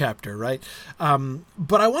every chapter, right?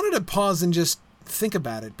 But I wanted to pause and just think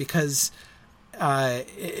about it because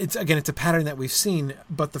it's a pattern that we've seen,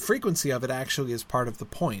 but the frequency of it actually is part of the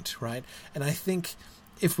point, right? And I think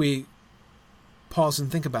if we pause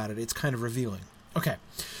and think about it, it's kind of revealing. Okay.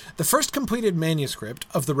 The first completed manuscript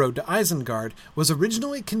of The Road to Isengard was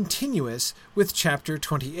originally continuous with Chapter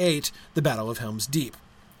 28, The Battle of Helm's Deep.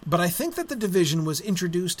 But I think that the division was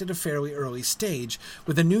introduced at a fairly early stage,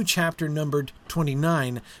 with a new chapter numbered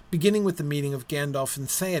 29, beginning with the meeting of Gandalf and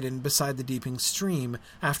Theoden beside the Deeping Stream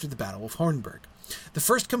after the Battle of Hornburg. The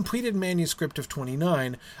first completed manuscript of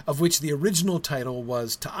 29, of which the original title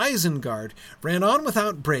was To Isengard, ran on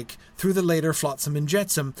without break through the later Flotsam and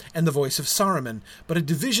Jetsam and the Voice of Saruman, but a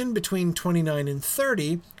division between 29 and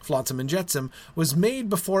 30, Flotsam and Jetsam, was made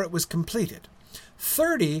before it was completed.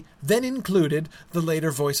 30 then included the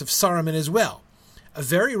later Voice of Saruman as well. A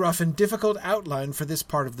very rough and difficult outline for this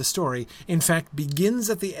part of the story, in fact, begins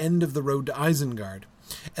at the end of The Road to Isengard,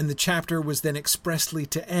 and the chapter was then expressly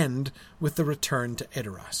to end with the return to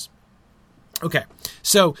Edoras. Okay,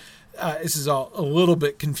 so this is all a little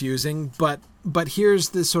bit confusing, but here's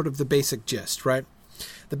the basic gist, right?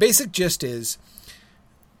 The basic gist is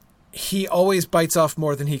he always bites off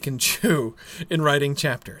more than he can chew in writing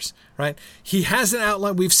chapters, right? He has an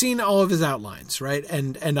outline. We've seen all of his outlines, right?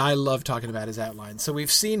 And I love talking about his outlines. So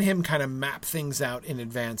we've seen him kind of map things out in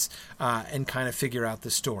advance and kind of figure out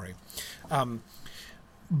the story.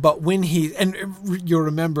 But when and you'll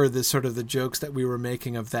remember the sort of the jokes that we were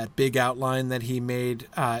making of that big outline that he made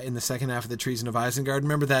in the second half of the Treason of Isengard.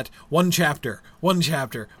 Remember that one chapter,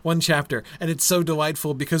 and it's so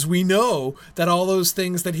delightful because we know that all those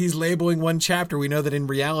things that he's labeling one chapter, we know that in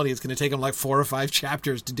reality it's going to take him like 4 or 5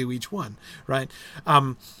 chapters to do each one, right?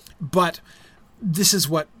 But this is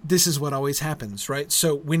what always happens, right?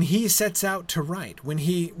 So when he sets out to write, when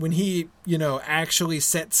he actually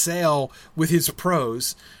sets sail with his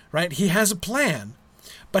prose, right? He has a plan,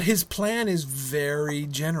 but his plan is very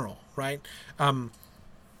general, right?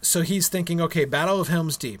 So he's thinking, okay, Battle of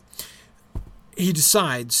Helm's Deep. He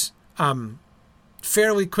decides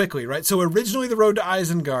fairly quickly, right? So originally the road to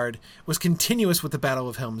Isengard was continuous with the Battle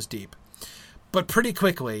of Helm's Deep, but pretty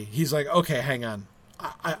quickly he's like, okay, hang on.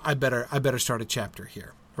 I better start a chapter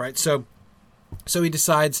here, right? So he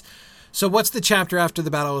decides, so what's the chapter after the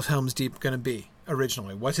Battle of Helm's Deep going to be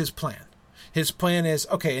originally? What's his plan? His plan is,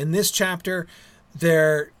 okay, in this chapter,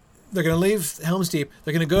 they're going to leave Helm's Deep.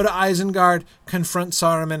 They're going to go to Isengard, confront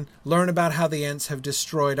Saruman, learn about how the Ents have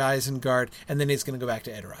destroyed Isengard, and then he's going to go back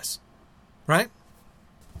to Edoras, right?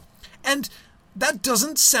 And that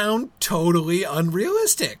doesn't sound totally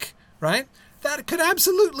unrealistic, right? That could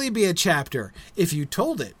absolutely be a chapter if you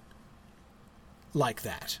told it like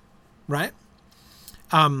that, right?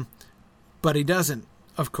 But he doesn't.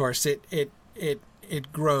 Of course, it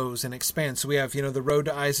grows and expands. So we have, the road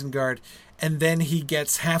to Isengard, and then he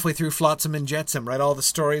gets halfway through Flotsam and Jetsam, right? All the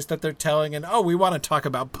stories that they're telling, and we want to talk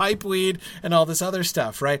about pipeweed and all this other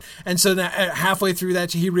stuff, right? And so now, halfway through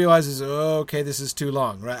that, he realizes, okay, this is too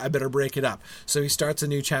long, right? I better break it up. So he starts a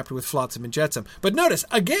new chapter with Flotsam and Jetsam. But notice,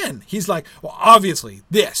 again, he's like, well, obviously,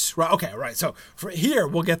 this, right? Okay, right. So for here,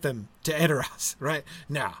 we'll get them to Edoras, right?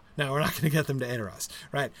 No, we're not going to get them to Edoras,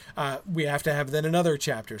 right? We have to have then another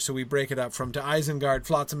chapter. So we break it up from to Isengard,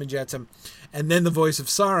 Flotsam and Jetsam, and then the voice of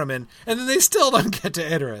Saruman, and then they still don't get to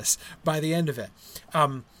Edoras by the end of it.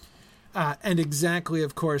 And exactly,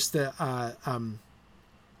 of course,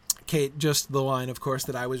 Kate, just the line, of course,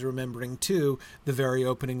 that I was remembering too, the very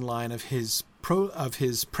opening line of his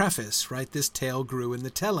preface, right? This tale grew in the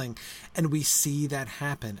telling, and we see that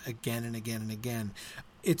happen again and again and again.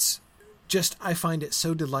 It's just, I find it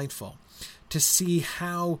so delightful to see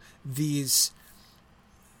how these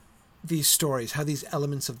stories, how these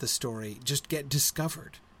elements of the story just get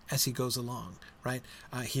discovered as he goes along, right?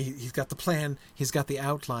 He's got the plan, he's got the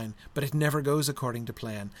outline, but it never goes according to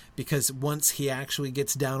plan, because once he actually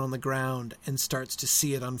gets down on the ground and starts to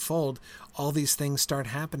see it unfold, all these things start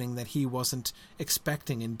happening that he wasn't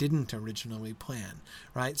expecting and didn't originally plan,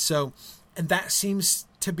 right? So, and that seems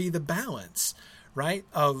to be the balance, right,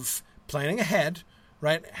 of planning ahead,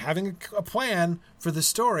 right, having a plan for the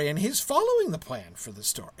story, and he's following the plan for the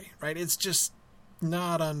story, right? It's just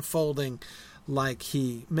not unfolding like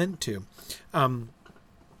he meant to.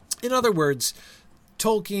 In other words,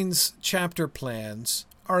 Tolkien's chapter plans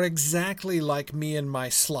are exactly like me and my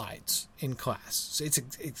slides in class. So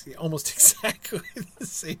it's almost exactly the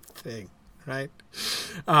same thing, right?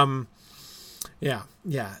 Yeah.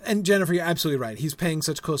 And Jennifer, you're absolutely right. He's paying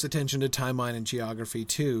such close attention to timeline and geography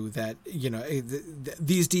too, that,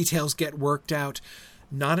 these details get worked out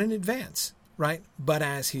not in advance, right? But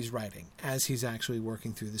as he's writing, as he's actually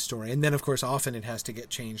working through the story. And then, of course, often it has to get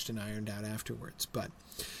changed and ironed out afterwards. But,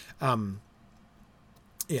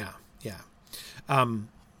 yeah.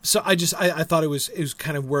 So I thought it was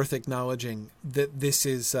kind of worth acknowledging that this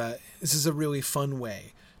is a really fun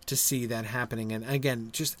way to see that happening. And again,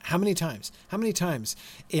 just how many times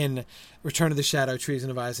in Return of the Shadow,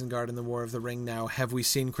 Treason of Isengard, and the War of the Ring now have we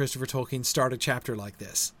seen Christopher Tolkien start a chapter like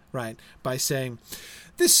this, right? By saying,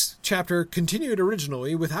 this chapter continued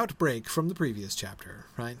originally without break from the previous chapter,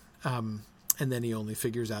 right? And then he only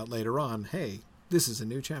figures out later on, hey, this is a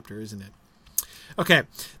new chapter, isn't it? Okay,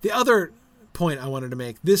 the other point I wanted to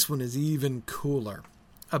make, this one is even cooler,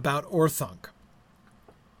 about Orthanc.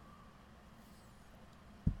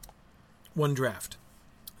 One draft.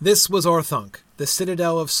 This was Orthanc, the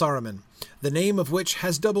citadel of Saruman, the name of which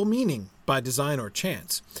has double meaning by design or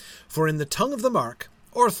chance. For in the tongue of the mark,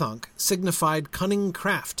 Orthanc signified cunning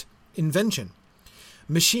craft, invention,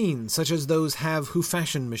 machine such as those have who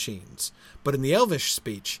fashion machines, but in the Elvish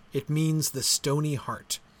speech it means the stony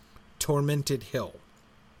heart, tormented hill.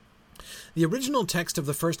 The original text of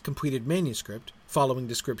the first completed manuscript, following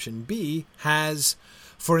description B, has,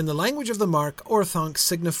 for in the language of the mark, Orthanc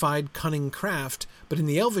signified cunning craft, but in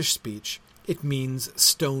the Elvish speech it means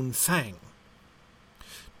stone fang.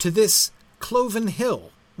 To this cloven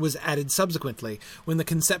hill was added subsequently, when the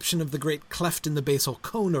conception of the great cleft in the basal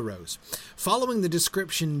cone arose. Following the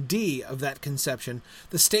description D of that conception,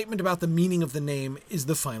 the statement about the meaning of the name is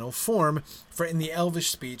the final form, for in the Elvish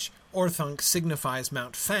speech, Orthunk signifies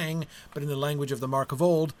Mount Fang, but in the language of the Mark of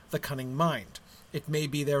Old, the cunning mind. It may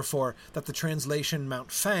be, therefore, that the translation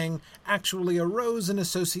Mount Fang actually arose in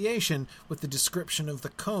association with the description of the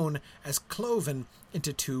cone as cloven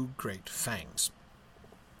into two great fangs.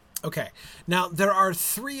 Okay, now there are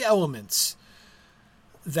three elements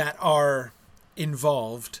that are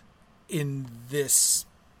involved in this,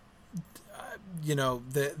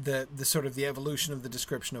 the sort of the evolution of the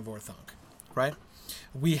description of Orthunk, right?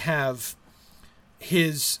 We have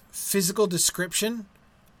his physical description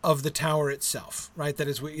of the tower itself, right? That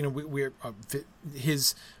is, we're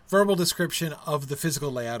his verbal description of the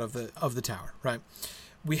physical layout of the tower, right?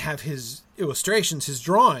 We have his illustrations, his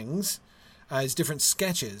drawings, his different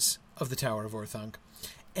sketches of the Tower of Orthunk,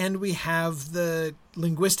 and we have the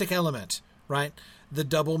linguistic element, right? The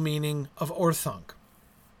double meaning of Orthunk.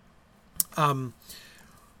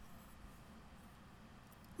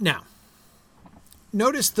 Now,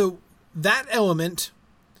 notice that element,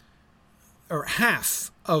 or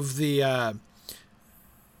half of the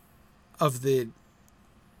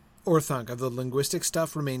Orthunk, of the linguistic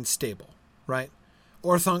stuff, remains stable, right?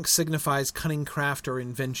 Orthunk signifies cunning craft or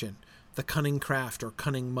invention, the cunning craft or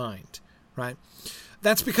cunning mind, right?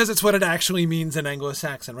 That's because it's what it actually means in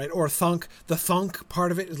Anglo-Saxon, right? Orthunk, the thunk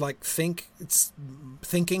part of it is like think, it's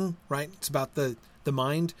thinking, right? It's about the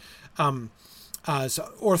mind. So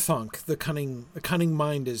Orthunk, the cunning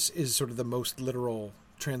mind is sort of the most literal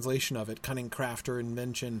translation of it. Cunning craft or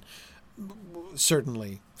invention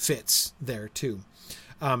certainly fits there too.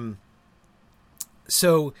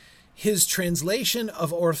 So his translation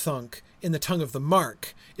of Orthunk in the tongue of the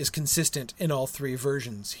Mark is consistent in all three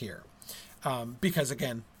versions here. Because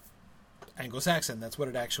again, Anglo-Saxon, that's what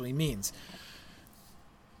it actually means.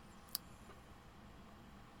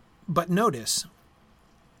 But notice,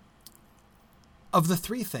 of the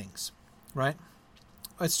three things, right?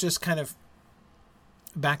 Let's just kind of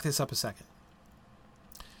back this up a second.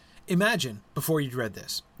 Imagine, before you'd read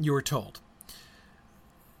this, you were told,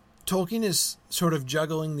 Tolkien is sort of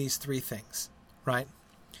juggling these three things, right?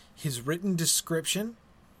 His written description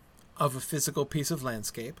of a physical piece of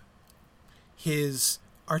landscape, his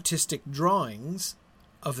artistic drawings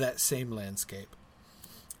of that same landscape,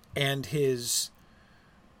 and his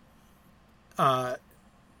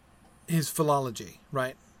philology,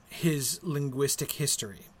 right? His linguistic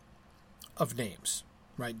history of names,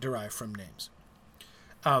 right? Derived from names.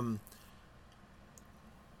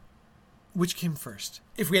 Which came first?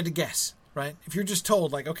 If we had to guess, right? If you're just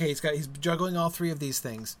told, like, okay, he's juggling all three of these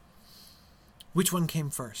things, which one came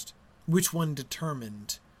first? Which one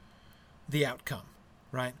determined the outcome,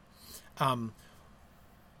 right?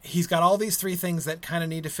 He's got all these three things that kind of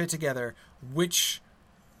need to fit together. Which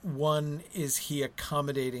one is he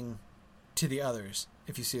accommodating to the others,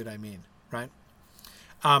 if you see what I mean, right?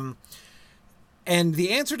 And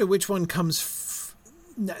the answer to which one comes...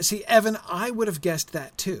 See, Evan, I would have guessed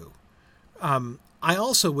that too. I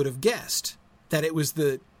also would have guessed that it was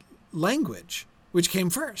the language which came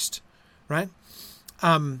first, right?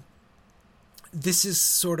 This is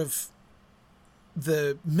sort of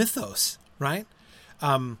the mythos, right?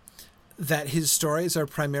 That his stories are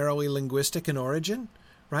primarily linguistic in origin,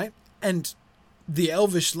 right? And the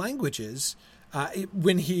Elvish languages,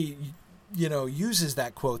 when he, uses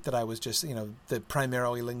that quote that I was just, the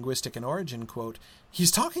primarily linguistic in origin quote, he's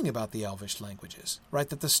talking about the Elvish languages, right?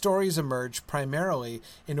 That the stories emerge primarily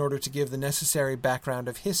in order to give the necessary background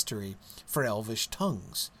of history for Elvish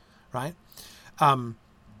tongues, right?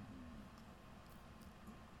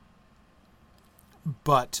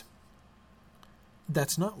 But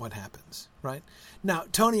that's not what happens, right? Now,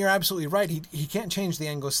 Tony, you're absolutely right. He can't change the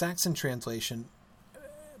Anglo-Saxon translation,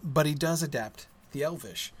 but he does adapt the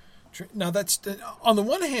Elvish. Now, that's on the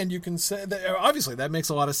one hand, you can say that obviously that makes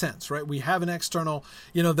a lot of sense, right? We have an external,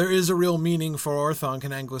 there is a real meaning for Orthunk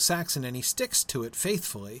in Anglo-Saxon, and he sticks to it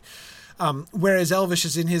faithfully. Whereas Elvish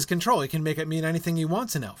is in his control. He can make it mean anything he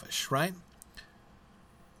wants in Elvish, right?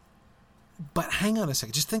 But hang on a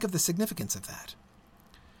second. Just think of the significance of that.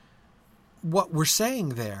 What we're saying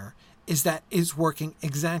there is that it's working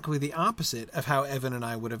exactly the opposite of how Evan and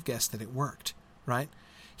I would have guessed that it worked, right?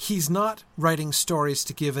 He's not writing stories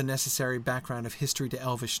to give a necessary background of history to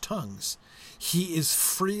Elvish tongues. He is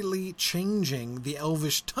freely changing the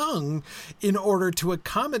Elvish tongue in order to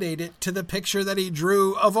accommodate it to the picture that he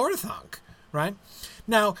drew of Orthunk, right?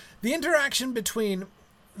 Now, the interaction between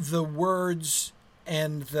the words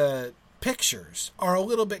and the pictures are a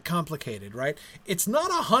little bit complicated, right? It's not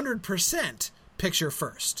 100% picture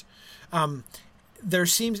first. There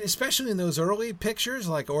seems, especially in those early pictures,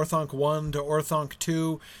 like Orthonc 1 to Orthonc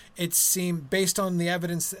 2, it seemed, based on the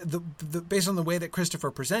evidence, based on the way that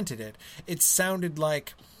Christopher presented it, it sounded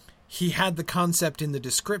like he had the concept in the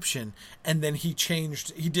description, and then he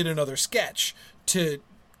did another sketch to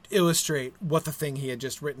illustrate what the thing he had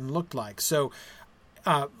just written looked like. So,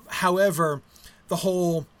 however, the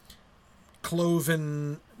whole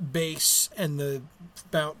cloven base and the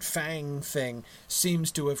Mount Fang thing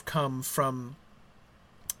seems to have come from,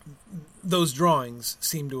 those drawings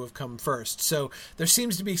seem to have come first. So there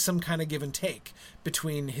seems to be some kind of give and take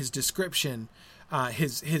between his description,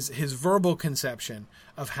 his verbal conception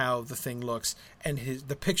of how the thing looks, and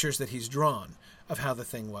the pictures that he's drawn of how the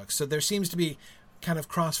thing looks. So there seems to be kind of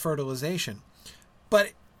cross-fertilization.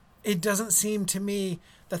 But it doesn't seem to me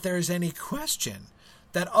that there is any question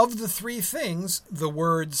that of the three things, the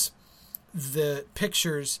words, the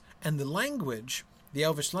pictures, and the language, the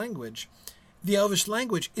Elvish language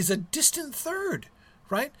is a distant third,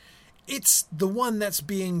 right? It's the one that's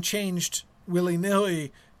being changed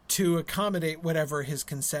willy-nilly to accommodate whatever his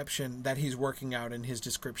conception that he's working out in his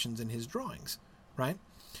descriptions and his drawings, right?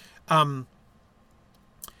 And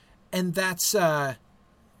that's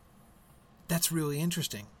really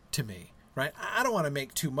interesting to me, right? I don't want to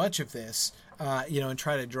make too much of this, and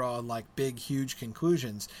try to draw like big, huge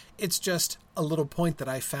conclusions. It's just a little point that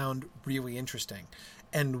I found really interesting,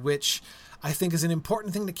 and which I think is an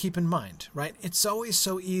important thing to keep in mind, right? It's always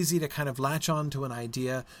so easy to kind of latch on to an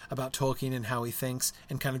idea about Tolkien and how he thinks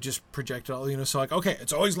and kind of just project it all, so like, okay,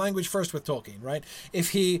 it's always language first with Tolkien, right? If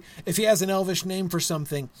he has an Elvish name for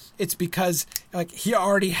something, it's because like he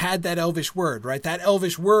already had that Elvish word, right? That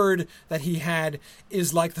Elvish word that he had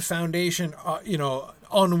is like the foundation,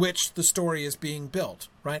 on which the story is being built,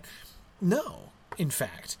 right? No, in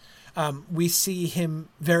fact, we see him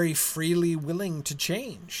very freely willing to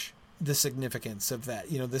change the significance of that,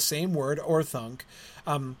 the same word, Orthonc,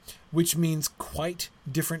 which means quite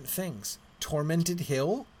different things. Tormented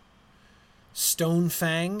Hill, Stone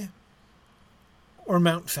Fang, or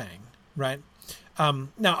Mount Fang, right? Now,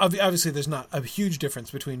 obviously, there's not a huge difference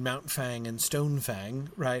between Mount Fang and Stone Fang,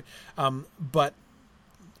 right? But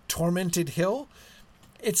Tormented Hill,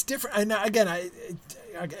 it's different. And again,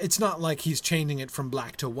 it's not like he's changing it from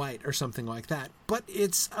black to white or something like that, but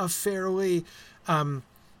it's a fairly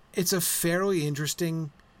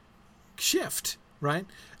interesting shift, right?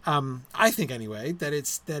 I think anyway that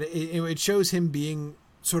it shows him being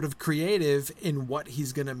sort of creative in what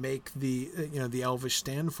he's going to make the Elvish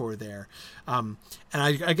stand for there. And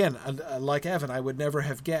like Evan, I would never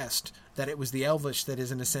have guessed that it was the Elvish that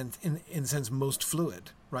is in a sense most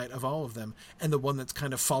fluid, right, of all of them, and the one that's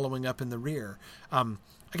kind of following up in the rear.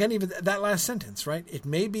 Again, even that last sentence, right? It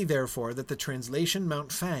may be, therefore, that the translation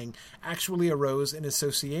Mount Fang actually arose in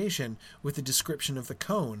association with the description of the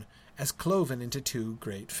cone as cloven into two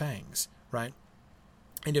great fangs, right?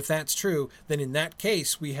 And if that's true, then in that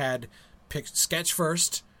case, we had sketch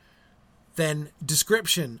first, then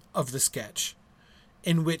description of the sketch,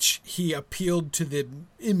 in which he appealed to the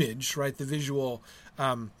image, right? The visual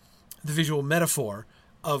metaphor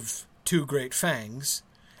of two great fangs,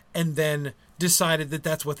 and then decided that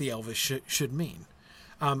that's what the Elvish should mean.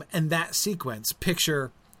 And that sequence,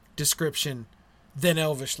 picture, description, then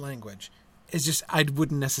Elvish language, is just, I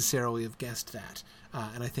wouldn't necessarily have guessed that.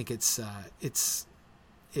 And I think it's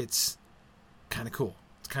kind of cool.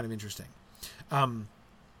 It's kind of interesting.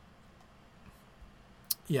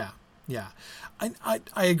 Yeah.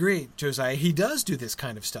 I agree, Josiah. He does do this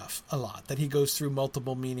kind of stuff a lot, that he goes through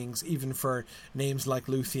multiple meanings, even for names like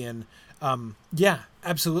Luthien. Yeah,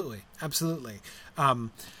 absolutely.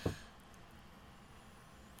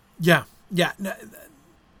 Yeah. No,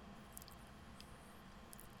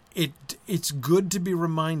 it's good to be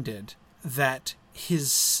reminded that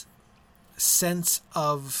his sense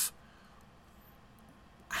of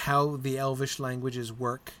how the Elvish languages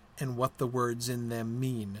work and what the words in them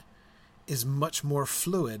mean is much more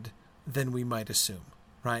fluid than we might assume,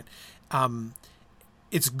 right?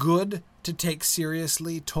 It's good to take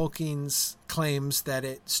seriously Tolkien's claims that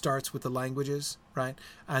it starts with the languages, right?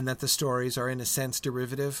 And that the stories are, in a sense,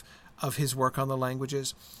 derivative of his work on the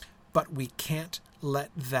languages. But we can't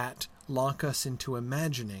let that lock us into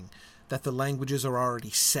imagining that the languages are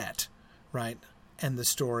already set, right? And the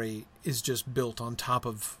story is just built on top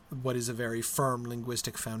of what is a very firm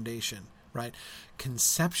linguistic foundation, right?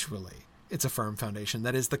 Conceptually, it's a firm foundation.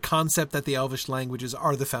 That is, the concept that the Elvish languages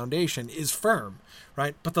are the foundation is firm,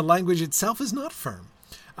 right? But the language itself is not firm.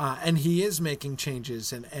 And he is making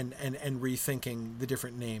changes and rethinking the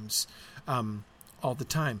different names all the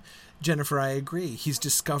time. Jennifer, I agree. He's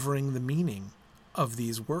discovering the meaning of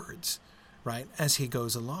these words, right, as he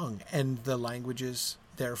goes along. And the languages,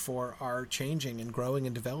 therefore, are changing and growing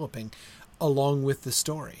and developing along with the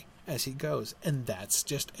story as he goes. And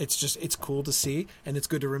it's cool to see, and it's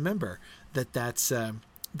good to remember that's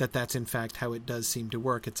in fact how it does seem to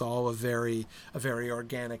work. It's all a very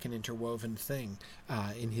organic and interwoven thing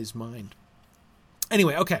in his mind.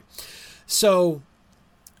 Anyway, okay. So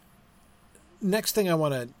next thing I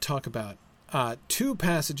want to talk about, two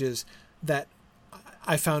passages that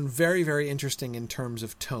I found very, very interesting in terms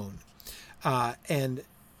of tone. And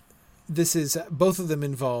this is, both of them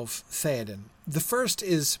involve Theoden. The first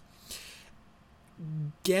is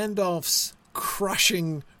Gandalf's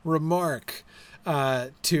crushing remark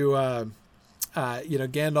to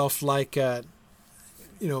Gandalf, like,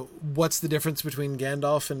 what's the difference between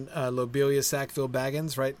Gandalf and Lobelia Sackville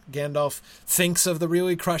Baggins, right? Gandalf thinks of the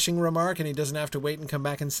really crushing remark, and he doesn't have to wait and come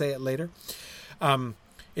back and say it later.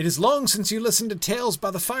 It is long since you listened to tales by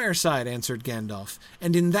the fireside, answered Gandalf,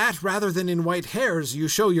 and in that, rather than in white hairs, you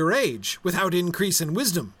show your age, without increase in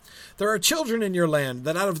wisdom. There are children in your land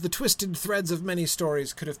that out of the twisted threads of many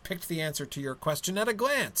stories could have picked the answer to your question at a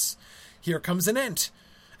glance. Here comes an Ent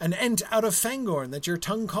out of Fangorn that your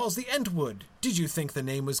tongue calls the Entwood. Did you think the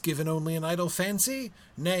name was given only an idle fancy?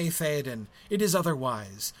 Nay, Theoden, it is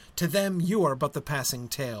otherwise. To them you are but the passing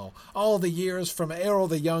tale. All the years from Eorl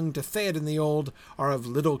the Young to Theoden the Old are of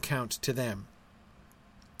little count to them.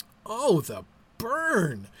 Oh, the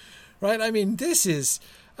burn! Right? I mean, this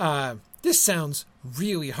sounds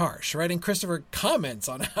really harsh, right? And Christopher comments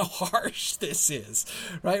on how harsh this is,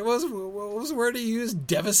 right? What was the word he used?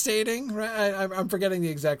 Devastating, right? I'm forgetting the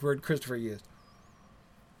exact word Christopher used.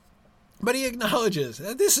 But he acknowledges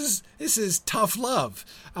that this is tough love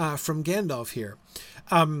from Gandalf here.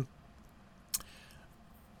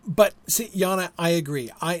 But see, Yana, I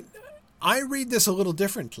agree. I read this a little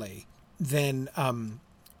differently than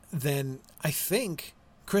I think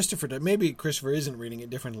Christopher did. Maybe Christopher isn't reading it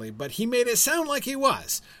differently, but he made it sound like he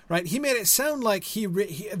was, right? He made it sound like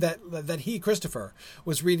Christopher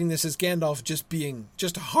was reading this as Gandalf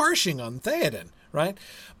just harshing on Theoden, right?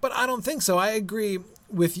 But I don't think so. I agree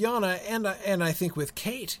with Yana and I think with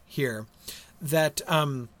Kate here that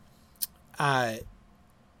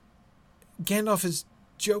Gandalf is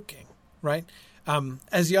joking, right?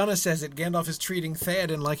 As Yana says it, Gandalf is treating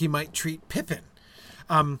Theoden like he might treat Pippin.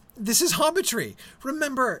 This is hobbitry.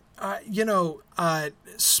 Remember,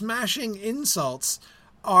 smashing insults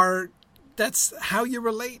that's how you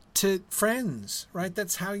relate to friends, right?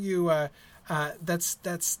 That's how you,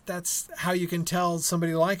 that's how you can tell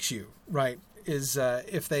somebody likes you, right? Is,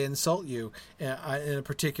 if they insult you in a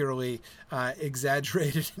particularly,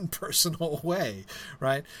 exaggerated and personal way,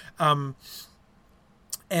 right?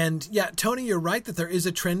 And yeah, Tony, you're right that there is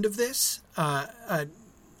a trend of this, a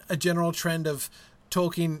general trend of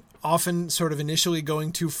Tolkien often sort of initially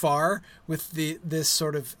going too far with this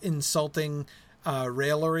sort of insulting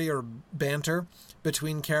raillery or banter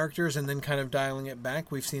between characters and then kind of dialing it back.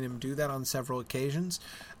 We've seen him do that on several occasions.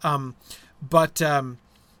 But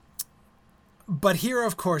here,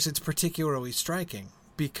 of course, it's particularly striking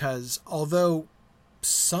because although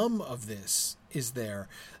some of this is there,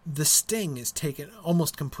 the sting is taken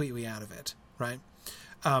almost completely out of it, right?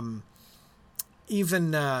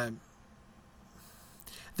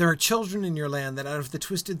 There are children in your land that out of the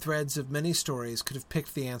twisted threads of many stories could have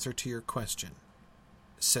picked the answer to your question,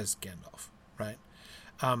 says Gandalf, right?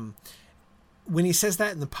 When he says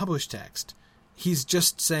that in the published text, he's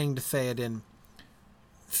just saying to Theoden,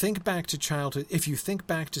 think back to childhood. If you think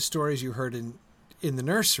back to stories you heard in the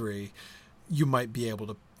nursery, you might be able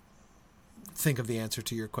to think of the answer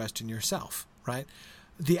to your question yourself, right?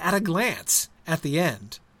 The at a glance at the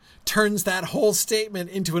end turns that whole statement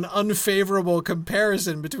into an unfavorable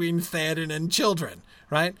comparison between Theoden and children,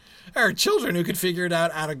 right? There are children who could figure it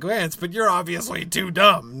out at a glance, but you're obviously too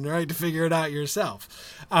dumb, right, to figure it out yourself.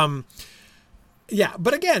 Yeah,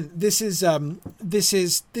 but again, this is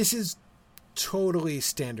totally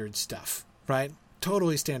standard stuff, right?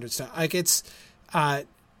 Totally standard stuff. Like it's,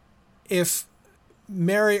 if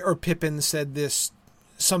Merry or Pippin said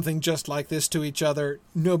something just like this to each other,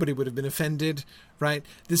 nobody would have been offended, right?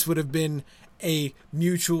 This would have been a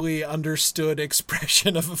mutually understood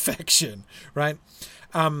expression of affection, right?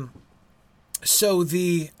 So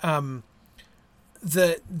the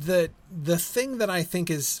thing that I think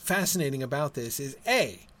is fascinating about this is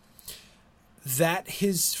that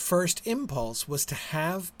his first impulse was to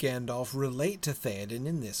have Gandalf relate to Theoden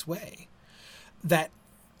in this way. That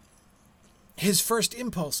his first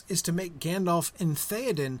impulse is to make Gandalf and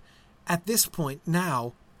Theoden, at this point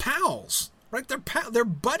now, pals, right? They're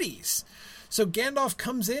buddies. So Gandalf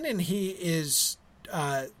comes in and he is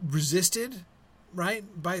resisted, right?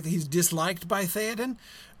 He's disliked by Theoden.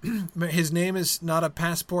 His name is not a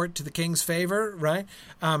passport to the king's favor, right?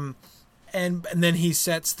 And then he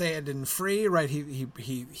sets Theoden free, right?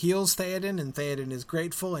 He heals Theoden, and Theoden is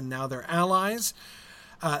grateful, and now they're allies.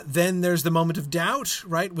 Then there's the moment of doubt,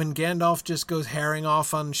 right, when Gandalf just goes herring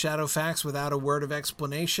off on Shadowfax without a word of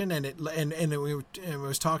explanation, and we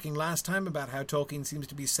was talking last time about how Tolkien seems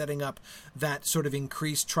to be setting up that sort of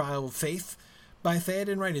increased trial of faith by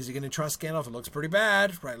Theoden, right? Is he going to trust Gandalf? It looks pretty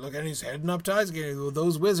bad, right? Look, and he's heading up to Isengard.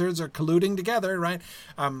 Those wizards are colluding together, right?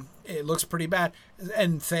 It looks pretty bad,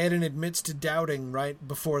 and Theoden admits to doubting right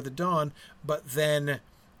before the dawn, but then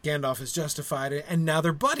Gandalf is justified, and now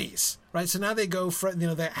they're buddies, right? So now they go for,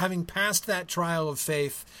 they're having passed that trial of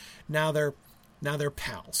faith. Now they're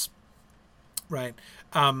pals, right?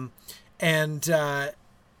 And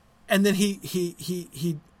then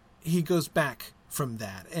he goes back from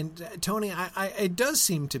that. And Tony, it does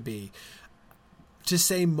seem to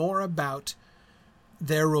say more about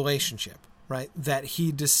their relationship, right? That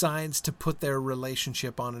he decides to put their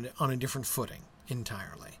relationship on a different footing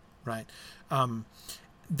entirely, right?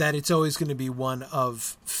 That it's always going to be one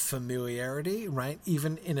of familiarity, right?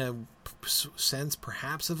 Even in a sense,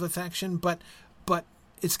 perhaps, of affection, but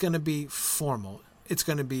it's going to be formal. It's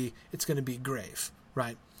going to be grave,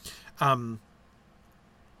 right?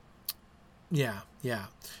 Yeah.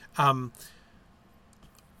 But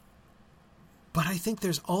I think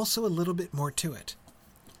there's also a little bit more to it.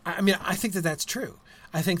 I mean, I think that's true.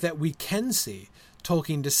 I think that we can see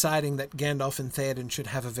Tolkien deciding that Gandalf and Theoden should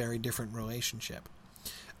have a very different relationship.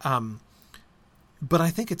 But I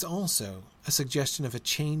think it's also a suggestion of a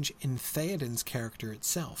change in Theoden's character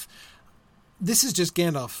itself. This is just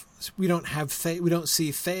Gandalf. We don't see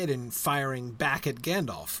Theoden firing back at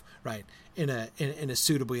Gandalf, right? In a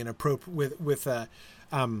suitably inappropriate with a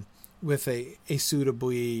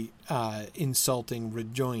suitably insulting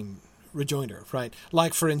rejoinder, right?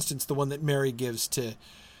 Like, for instance, the one that Merry gives to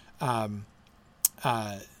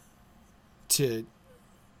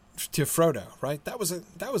Frodo, right? That was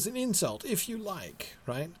an insult, if you like,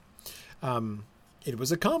 right? It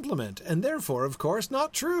was a compliment, and therefore, of course,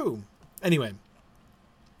 not true. Anyway,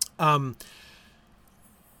 so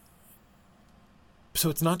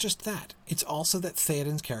it's not just that; it's also that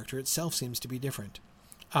Theoden's character itself seems to be different.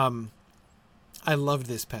 I loved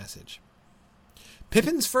this passage.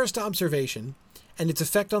 Pippin's first observation and its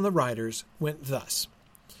effect on the riders went thus.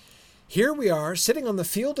 Here we are, sitting on the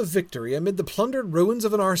field of victory amid the plundered ruins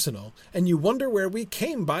of an arsenal, and you wonder where we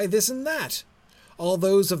came by this and that. All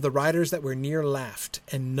those of the riders that were near laughed,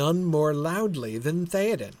 and none more loudly than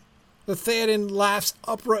Theoden. The Theoden laughs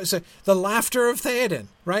upright. So the laughter of Theoden,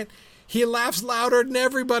 right? He laughs louder than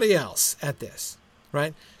everybody else at this,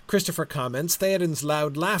 right? Christopher comments, Theoden's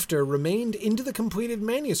loud laughter remained into the completed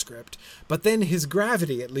manuscript, but then his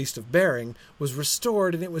gravity, at least of bearing, was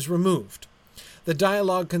restored and it was removed. The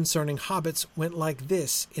dialogue concerning hobbits went like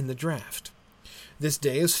this in the draft. This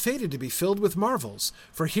day is fated to be filled with marvels,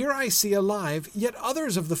 for here I see alive yet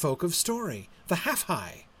others of the folk of story, the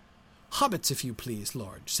half-high. Hobbits, if you please,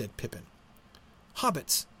 lord, said Pippin.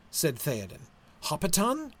 Hobbits, said Theoden.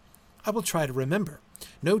 Hoppiton? I will try to remember.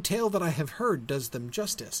 No tale that I have heard does them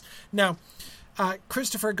justice. Now,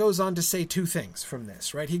 Christopher goes on to say two things from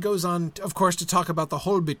this, right? He goes on, of course, to talk about the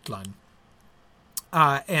Holbitlan,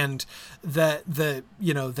 and the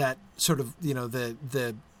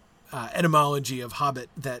etymology of Hobbit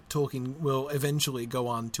that Tolkien will eventually go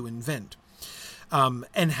on to invent,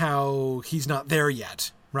 and how he's not there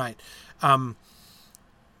yet, right?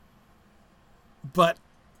 But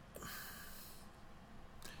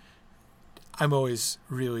I'm always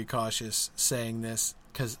really cautious saying this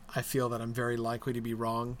because I feel that I'm very likely to be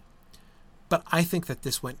wrong. But I think that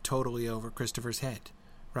this went totally over Christopher's head,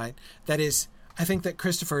 right? That is, I think that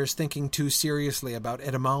Christopher is thinking too seriously about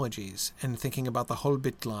etymologies and thinking about the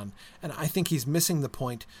Holbitlan. And I think he's missing the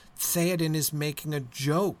point. Theoden is making a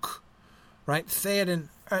joke, right?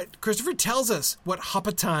 Christopher tells us what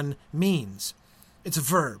Hoppiton means. It's a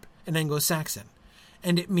verb in Anglo-Saxon.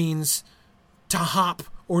 And it means to hop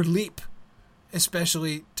or leap,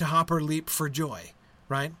 especially to hop or leap for joy,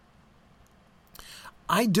 right?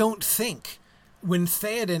 I don't think when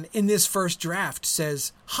Theoden in this first draft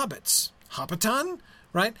says hobbits, Hoppiton,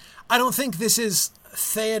 right? I don't think this is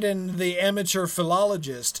Theoden, the amateur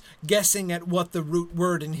philologist, guessing at what the root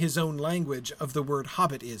word in his own language of the word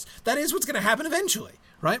hobbit is. That is what's going to happen eventually,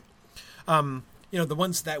 right? The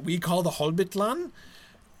ones that we call the Holbitlan,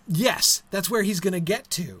 Yes, that's where he's going to get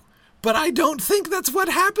to. But I don't think that's what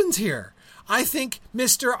happens here. I think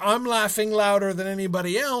Mr. I'm laughing louder than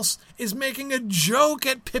anybody else is making a joke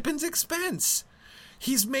at Pippin's expense.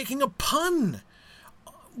 He's making a pun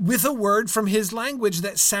with a word from his language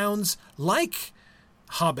that sounds like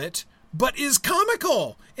Hobbit, but is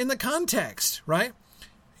comical in the context, right?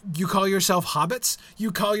 You call yourself hobbits?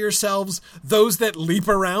 You call yourselves those that leap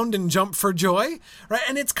around and jump for joy, right?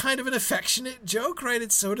 And it's kind of an affectionate joke, right?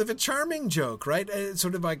 It's sort of a charming joke, right? It's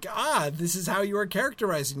sort of like, this is how you are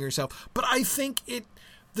characterizing yourself. But I think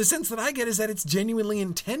the sense that I get is that it's genuinely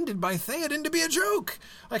intended by Theoden to be a joke.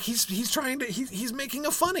 Like he's making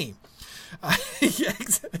a funny.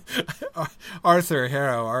 Arthur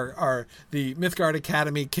Harrow, the Mythgard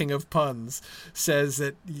Academy king of puns, says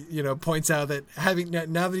that, points out that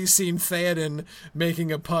now that he's seen Theoden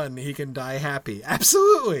making a pun, he can die happy.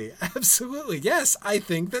 Absolutely. Yes, I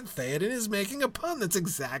think that Theoden is making a pun. That's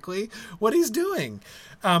exactly what he's doing.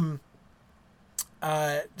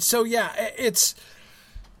 It's...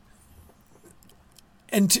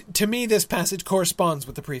 And to me, this passage corresponds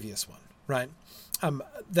with the previous one, right?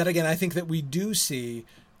 That again, I think that we do see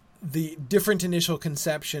the different initial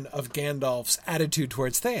conception of Gandalf's attitude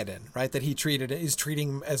towards Theoden, right? That is treating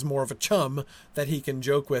him as more of a chum that he can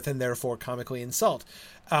joke with and therefore comically insult.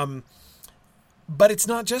 But it's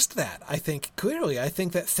not just that. I think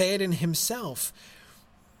that Theoden himself,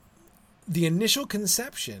 the initial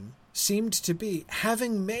conception seemed to be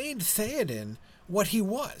having made Theoden what he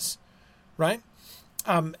was, right?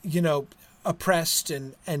 Oppressed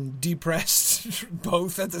and depressed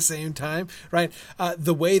both at the same time, right?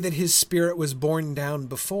 The way that his spirit was borne down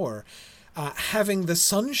before, having the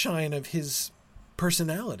sunshine of his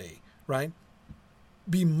personality, right,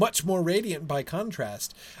 be much more radiant by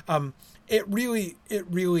contrast. It really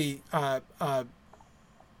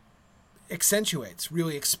accentuates,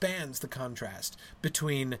 really expands the contrast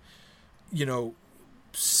between,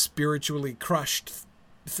 spiritually crushed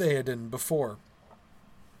Theoden before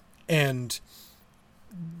and,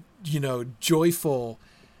 joyful,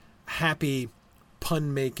 happy,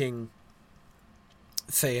 pun-making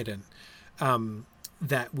Theoden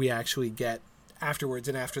that we actually get afterwards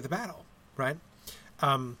and after the battle, right?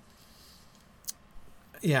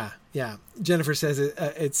 Yeah. Jennifer says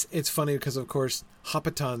it's funny because, of course,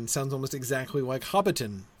 Hobbiton sounds almost exactly like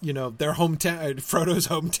Hobbiton, their hometown, Frodo's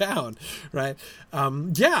hometown, right?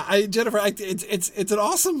 Jennifer, it's an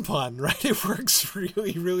awesome pun, right? It works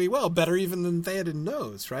really, really well, better even than Theoden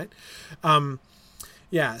knows, right? So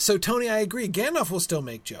Tony, I agree. Gandalf will still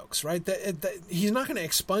make jokes, right? He's not going to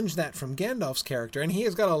expunge that from Gandalf's character, and he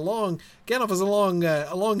has got Gandalf has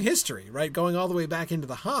a long history, right, going all the way back into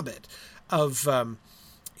The Hobbit of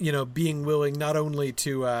being willing not only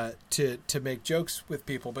to make jokes with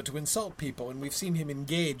people, but to insult people. And we've seen him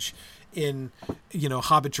engage in,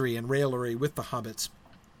 hobbitry and raillery with the hobbits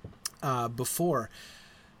before.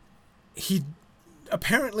 He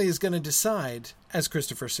apparently is going to decide, as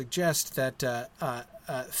Christopher suggests, that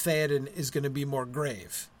Theoden is going to be more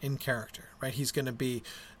grave in character, right? He's going to be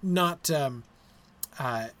not...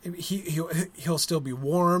 he'll still be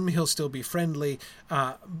warm, he'll still be friendly,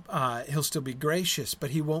 he'll still be gracious,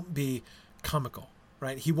 but he won't be comical,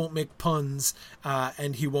 right? He won't make puns,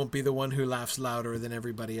 and he won't be the one who laughs louder than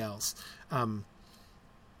everybody else.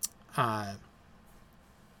 I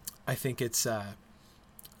think it's I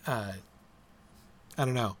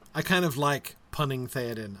don't know. I kind of like punning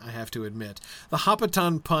Theoden, I have to admit. The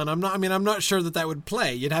Hobbiton pun, I'm not sure that would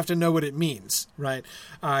play. You'd have to know what it means, right?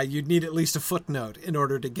 You'd need at least a footnote in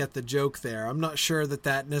order to get the joke there. I'm not sure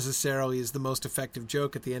that necessarily is the most effective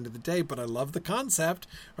joke at the end of the day, but I love the concept,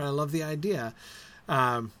 right? I love the idea.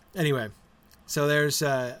 Anyway, so there's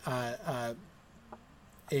a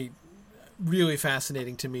really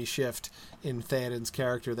fascinating to me shift in Theoden's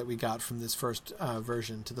character that we got from this first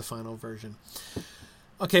version to the final version.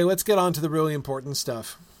 Okay, let's get on to the really important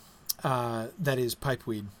stuff. That is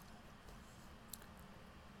pipeweed.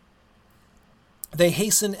 They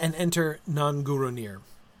hasten and enter Nangurunir.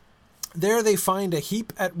 There they find a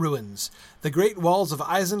heap at ruins. The great walls of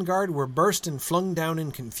Isengard were burst and flung down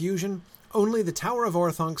in confusion. Only the Tower of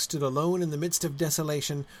Orthanc stood alone in the midst of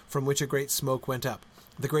desolation, from which a great smoke went up.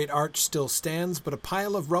 The great arch still stands, but a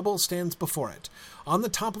pile of rubble stands before it. On the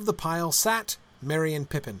top of the pile sat Merry and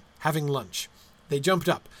Pippin, having lunch. They jumped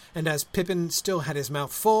up, and as Pippin had his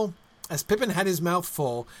mouth full,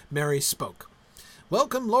 Merry spoke.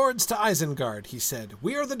 "Welcome, lords, to Isengard," he said.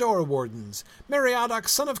 "We are the door wardens. Meriadoc,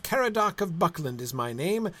 son of Caradoc of Buckland, is my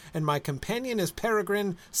name, and my companion is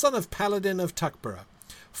Peregrine, son of Paladin of Tuckborough.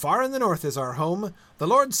 Far in the north is our home. The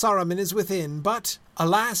Lord Saruman is within, but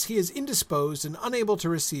Alas, he is indisposed and unable to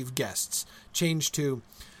receive guests. Change to,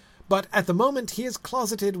 but at the moment he is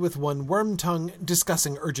closeted with one Wormtongue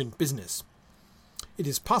discussing urgent business. It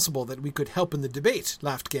is possible that we could help in the debate,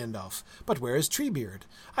 laughed Gandalf. But where is Treebeard?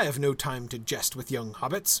 I have no time to jest with young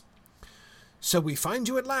hobbits. So we find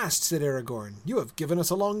you at last, said Aragorn. You have given us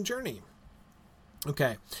a long journey.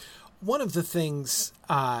 Okay. One of the things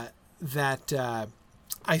that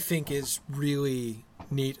I think is really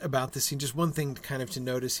neat about this scene, just one thing kind of to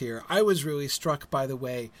notice here. I was really struck by the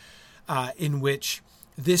way in which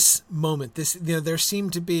this moment, there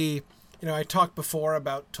seemed to be, I talked before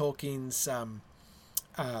about Tolkien's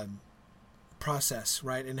process,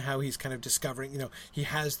 right, and how he's kind of discovering, he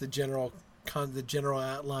has the general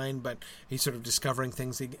outline, but he's sort of discovering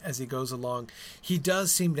things as he goes along. He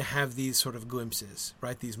does seem to have these sort of glimpses,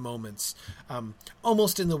 right, these moments,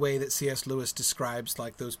 almost in the way that C.S. Lewis describes,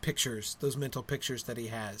 like those pictures, those mental pictures that he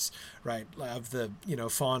has, right, of the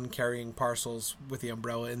fawn carrying parcels with the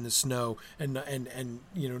umbrella in the snow, and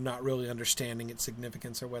not really understanding its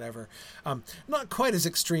significance or whatever. Not quite as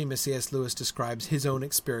extreme as C.S. Lewis describes his own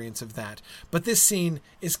experience of that, but this scene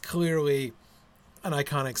is clearly an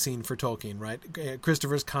iconic scene for Tolkien, right?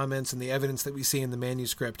 Christopher's comments and the evidence that we see in the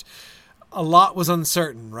manuscript, a lot was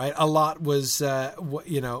uncertain, right? A lot was,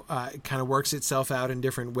 kind of works itself out in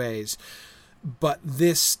different ways. But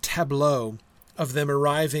this tableau of them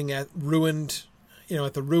arriving at ruined,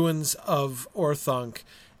 at the ruins of Orthanc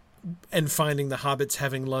and finding the hobbits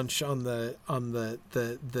having lunch on the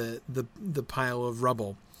pile of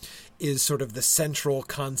rubble is sort of the central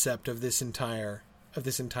concept of this entire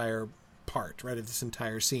part, right, of this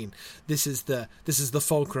entire scene. This is the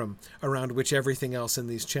fulcrum around which everything else in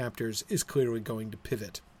these chapters is clearly going to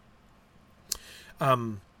pivot.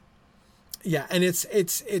 And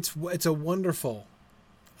it's a wonderful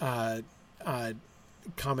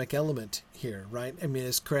comic element here, right? I mean,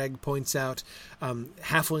 as Craig points out,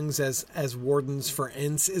 halflings as wardens for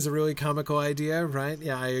Ents is a really comical idea, right?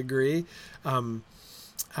 Yeah, I agree.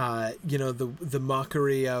 The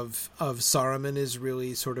mockery of Saruman is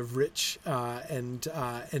really sort of rich and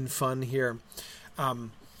fun here. So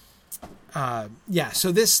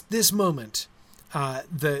this moment,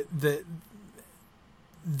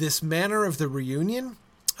 this manner of the reunion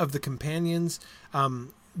of the companions,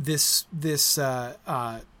 as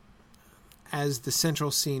the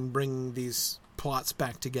central scene bringing these plots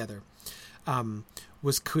back together,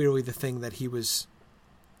 was clearly the thing that he was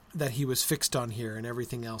fixed on here, and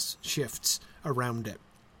everything else shifts around it.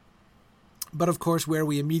 But of course, where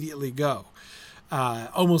we immediately go,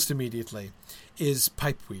 almost immediately, is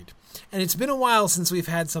pipeweed. And it's been a while since we've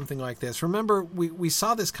had something like this. Remember, we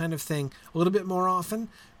saw this kind of thing a little bit more often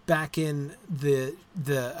back in I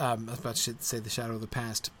was about to say The Shadow of the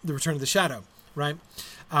Past, The Return of the Shadow, right?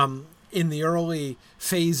 In the early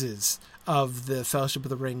phases of the Fellowship of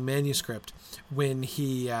the Ring manuscript, when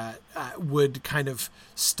he would kind of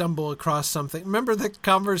stumble across something. Remember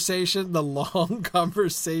the long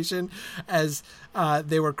conversation as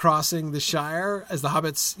they were crossing the Shire, as the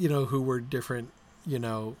hobbits, who were different,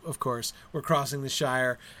 of course, were crossing the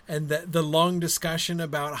Shire, and the long discussion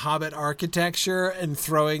about hobbit architecture and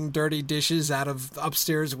throwing dirty dishes out of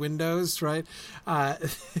upstairs windows, right?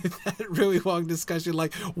 That really long discussion,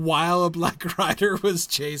 like while a Black Rider was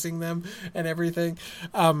chasing them and everything.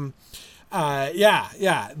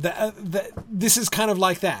 This is kind of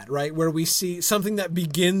like that, right? Where we see something that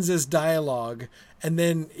begins as dialogue, and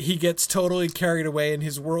then he gets totally carried away in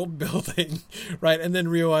his world building, right? And then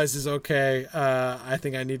realizes, okay, I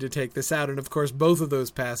think I need to take this out. And of course, both of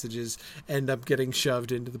those passages end up getting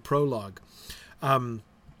shoved into the prologue. But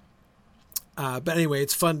anyway,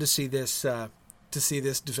 it's fun to see this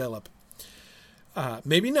develop.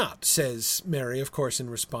 Maybe not, says Merry, of course,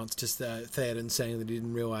 in response to Theoden saying that he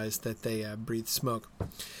didn't realize that they breathed smoke.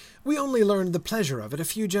 We only learned the pleasure of it a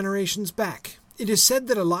few generations back. It is said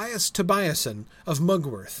that Elias Tobiason of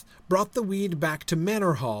Mugworth brought the weed back to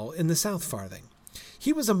Manor Hall in the South Farthing.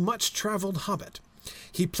 He was a much-travelled hobbit.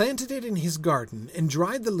 He planted it in his garden and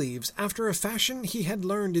dried the leaves after a fashion he had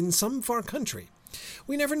learned in some far country.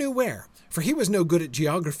 We never knew where, for he was no good at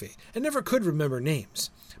geography and never could remember names.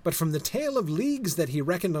 But from the tale of leagues that he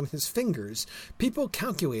reckoned on his fingers, people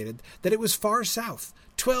calculated that it was far south,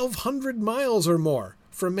 1,200 miles or more,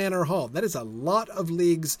 from Manor Hall. That is a lot of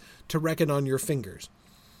leagues to reckon on your fingers.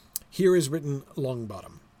 Here is written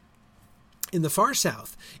Longbottom. In the far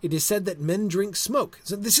south, it is said that men drink smoke.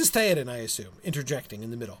 So this is Theoden, I assume, interjecting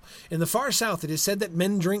in the middle. In the far south, it is said that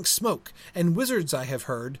men drink smoke, and wizards, I have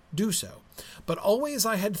heard, do so. But always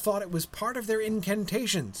I had thought it was part of their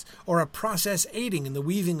incantations, or a process aiding in the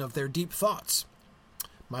weaving of their deep thoughts.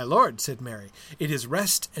 "My lord," said Merry, "it is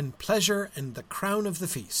rest and pleasure and the crown of the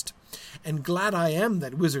feast. And glad I am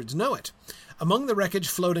that wizards know it. Among the wreckage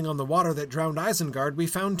floating on the water that drowned Isengard, we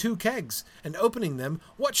found 2 kegs, and opening them,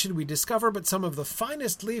 what should we discover but some of the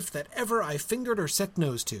finest leaf that ever I fingered or set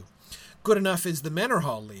nose to? Good enough is the Manor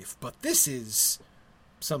Hall leaf, but this is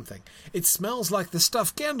something. It smells like the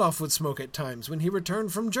stuff Gandalf would smoke at times when he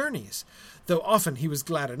returned from journeys, though often he was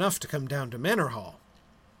glad enough to come down to Manor Hall.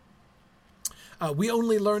 We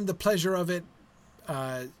only learned the pleasure of it...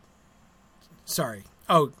 sorry.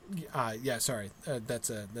 Oh, yeah, sorry. That's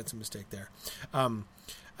a mistake there.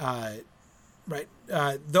 Right.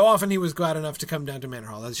 Though often he was glad enough to come down to Manor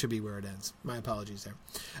Hall. That should be where it ends. My apologies there.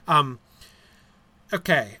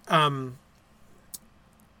 Okay.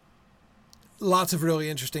 Lots of really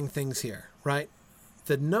interesting things here, right?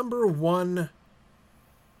 The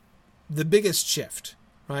biggest shift,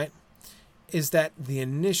 right, is that the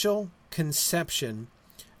initial conception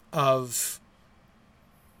of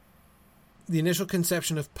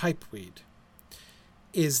pipeweed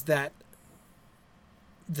is that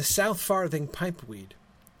the South Farthing pipeweed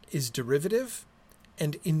is derivative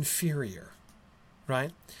and inferior,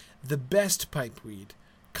 right? The best pipeweed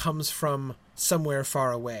comes from somewhere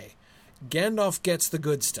far away. Gandalf gets the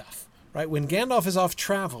good stuff, right? When Gandalf is off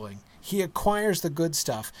traveling, he acquires the good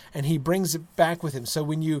stuff and he brings it back with him. So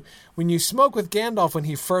when you smoke with Gandalf when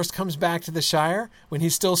he first comes back to the Shire, when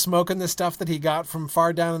he's still smoking the stuff that he got from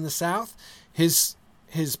far down in the south, his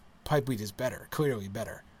pipeweed is better, clearly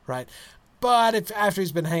better, right? But if after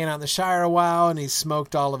he's been hanging out in the Shire a while and he's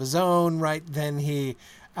smoked all of his own, right, then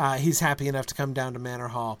he's happy enough to come down to Manor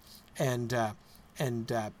Hall and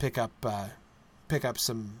pick up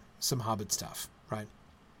some Hobbit stuff, right?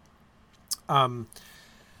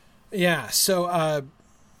 Yeah, so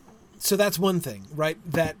that's one thing, right?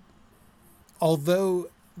 That although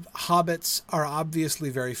hobbits are obviously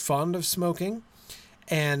very fond of smoking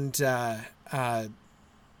and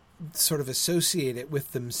sort of associate it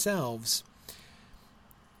with themselves,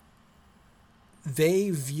 they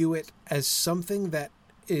view it as something that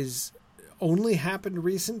is only happened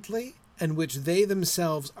recently and which they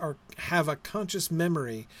themselves have a conscious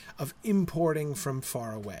memory of importing from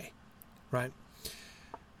far away, right?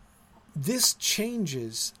 This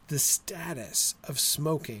changes the status of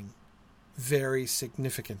smoking very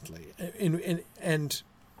significantly. And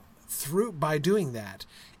by doing that,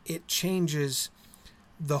 it changes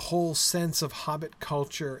the whole sense of Hobbit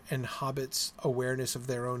culture and Hobbits' awareness of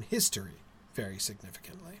their own history very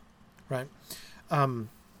significantly, right?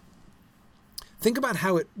 Think about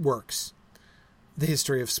how it works, the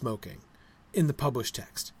history of smoking, in the published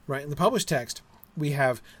text, right? In the published text, we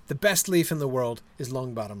have the best leaf in the world is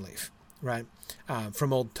Longbottom leaf, right?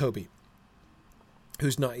 From old Toby,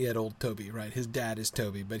 who's not yet old Toby, right? His dad is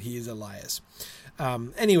Toby, but he is Elias.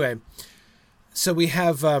 Anyway, so we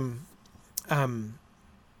have the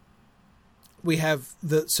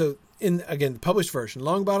published version.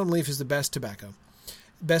 Longbottom leaf is the best tobacco,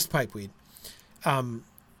 best pipeweed.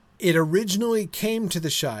 It originally came to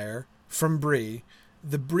the Shire from Bree.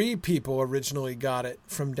 The Bree people originally got it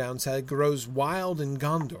from down south. It grows wild in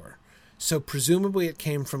Gondor. So presumably it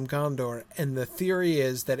came from Gondor, and the theory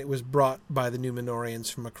is that it was brought by the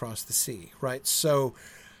Númenóreans from across the sea, right? So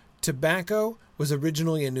tobacco was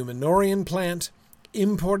originally a Númenórean plant,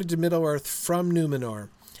 imported to Middle-earth from Númenor,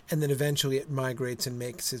 and then eventually it migrates and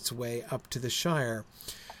makes its way up to the Shire.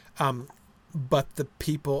 But the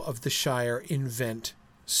people of the Shire invent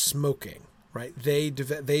smoking, right? They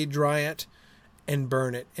dry it and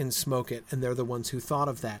burn it and smoke it, and they're the ones who thought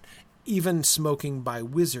of that. Even smoking by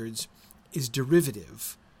wizards is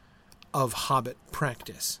derivative of Hobbit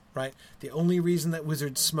practice, right? The only reason that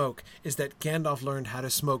wizards smoke is that Gandalf learned how to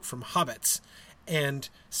smoke from hobbits, and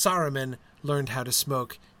Saruman learned how to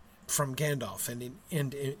smoke from Gandalf, and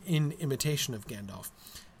in imitation of Gandalf.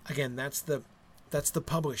 Again, that's the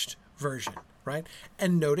published version, right?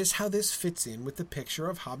 And notice how this fits in with the picture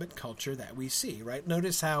of Hobbit culture that we see, right?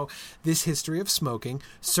 Notice how this history of smoking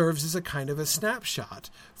serves as a kind of a snapshot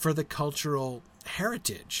for the cultural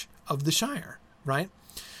heritage of the Shire, right?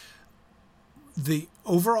 The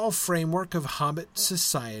overall framework of Hobbit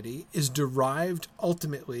society is derived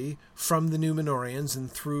ultimately from the Númenóreans and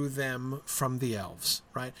through them from the elves,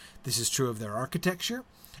 right? This is true of their architecture,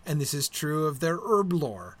 and this is true of their herb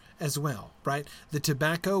lore as well, right? The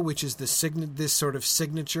tobacco, which is this sort of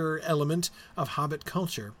signature element of Hobbit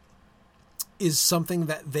culture, is something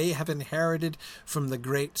that they have inherited from the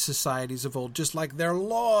great societies of old, just like their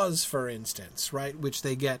laws, for instance, right? Which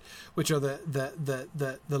are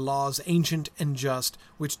the laws ancient and just,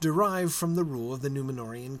 which derive from the rule of the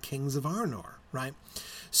Númenórean kings of Arnor, right?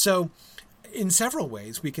 So in several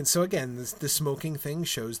ways. We can, so again, the smoking thing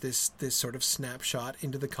shows this sort of snapshot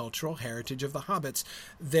into the cultural heritage of the hobbits.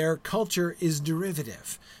 Their culture is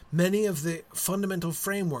derivative. Many of the fundamental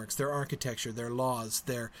frameworks, their architecture, their laws,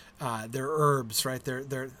 their herbs, right,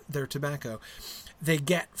 their tobacco, they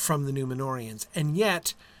get from the Númenóreans, and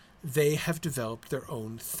yet they have developed their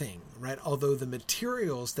own thing, right? Although the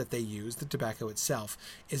materials that they use, the tobacco itself,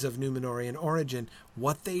 is of Númenórean origin,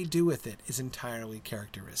 what they do with it is entirely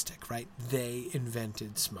characteristic, right? They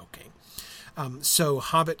invented smoking. So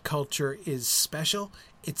Hobbit culture is special.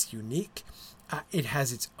 It's unique. It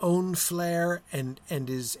has its own flair and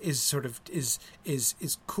is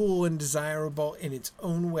cool and desirable in its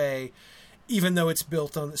own way, even though it's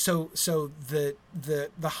built on. So the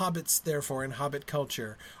hobbits, therefore, in Hobbit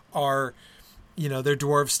culture are, they're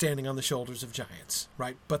dwarves standing on the shoulders of giants,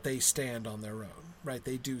 right? But they stand on their own, right?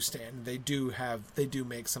 They do stand. They do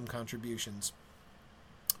make some contributions.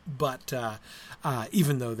 But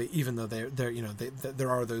even though they're there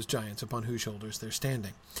are those giants upon whose shoulders they're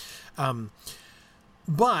standing,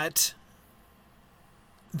 but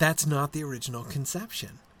that's not the original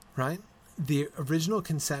conception, right? The original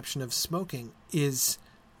conception of smoking is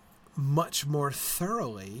much more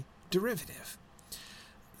thoroughly derivative.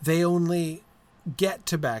 They only get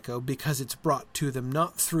tobacco because it's brought to them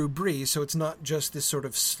not through Bree, so it's not just this sort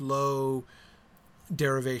of slow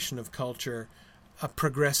derivation of culture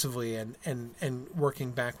progressively and working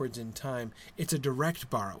backwards in time. It's a direct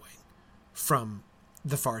borrowing from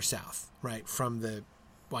the far south, right? From the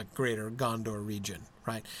greater Gondor region,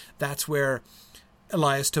 right? That's where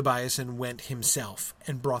Elias Tobiasen went himself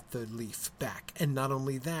and brought the leaf back. And not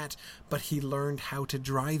only that, but he learned how to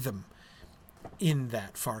dry them in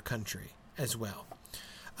that far country as well.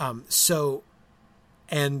 And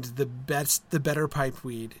the better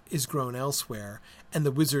pipeweed is grown elsewhere, and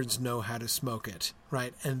the wizards know how to smoke it,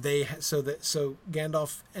 right? And so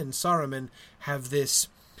Gandalf and Saruman have this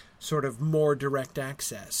sort of more direct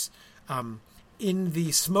access. In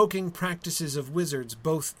the smoking practices of wizards,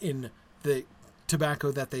 both in the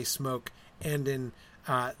tobacco that they smoke and in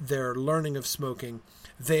their learning of smoking,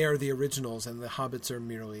 they are the originals, and the hobbits are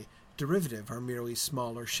merely derivative, are merely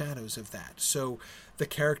smaller shadows of that. So the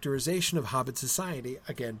characterization of Hobbit society,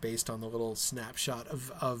 again based on the little snapshot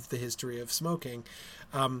of the history of smoking,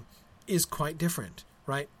 is quite different,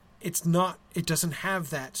 right? It doesn't have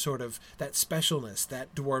that sort of, that specialness,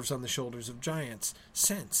 that dwarves on the shoulders of giants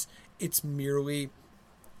sense. It's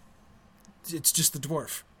just the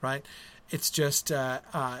dwarf, right? It's just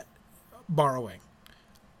borrowing,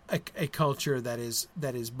 a culture that is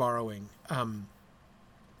borrowing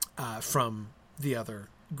from the other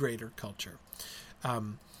greater culture.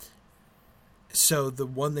 So the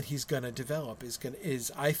one that he's going to develop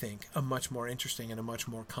is I think a much more interesting and a much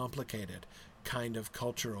more complicated kind of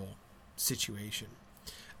cultural situation.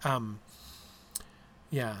 But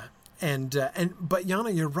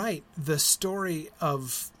Yana, you're right. The story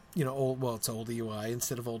of it's old Eli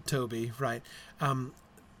instead of old Toby, right?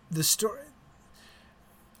 The story,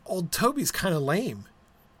 old Toby's kind of lame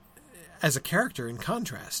as a character in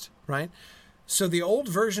contrast, right? So the old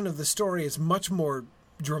version of the story is much more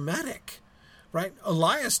dramatic, right?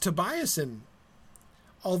 Elias Tobiasen,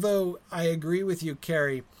 although I agree with you,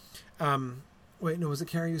 Carrie. Was it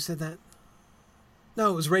Carrie who said that?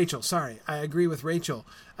 No, it was Rachel. Sorry. I agree with Rachel,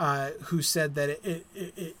 who said that it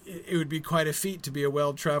would be quite a feat to be a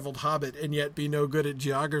well-traveled hobbit and yet be no good at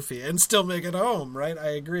geography and still make it home, right?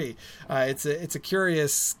 I agree. It's a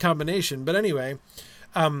curious combination. But anyway,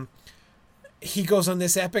 he goes on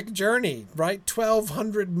this epic journey, right?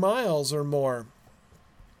 1,200 miles or more,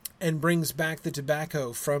 and brings back the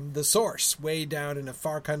tobacco from the source way down in a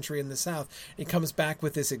far country in the south. He comes back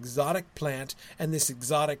with this exotic plant and this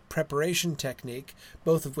exotic preparation technique,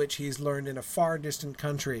 both of which he's learned in a far distant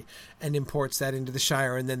country, and imports that into the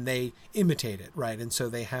Shire, and then they imitate it, right? And so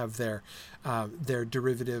they have their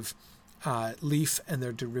derivative leaf and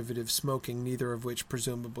their derivative smoking, neither of which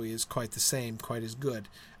presumably is quite the same, quite as good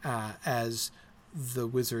as the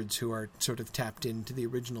wizards who are sort of tapped into the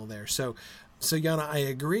original there. So Yana, I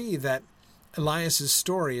agree that Elias's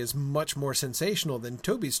story is much more sensational than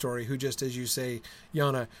Toby's story, who just, as you say,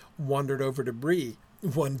 Yana, wandered over to Bree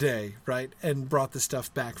one day, right, and brought the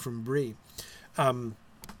stuff back from Bree.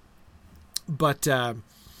 But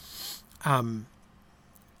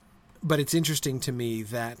it's interesting to me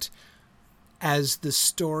that as the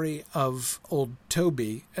story of old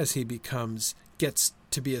Toby, as he gets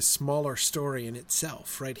to be a smaller story in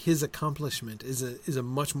itself, right? His accomplishment is a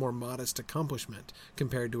much more modest accomplishment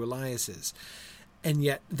compared to Elias's. And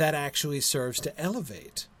yet that actually serves to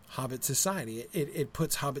elevate Hobbit society. It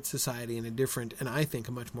puts Hobbit society in a different, and I think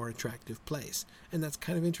a much more attractive place. And that's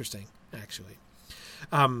kind of interesting, actually.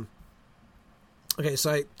 Okay,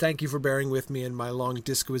 so I thank you for bearing with me in my long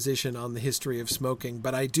disquisition on the history of smoking,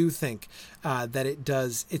 but I do think that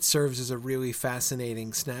it serves as a really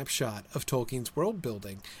fascinating snapshot of Tolkien's world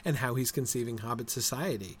building and how he's conceiving Hobbit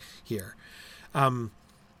society here. Aragorn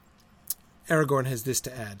has this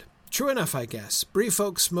to add. True enough, I guess. Bree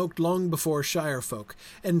folk smoked long before Shire folk,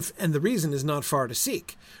 and the reason is not far to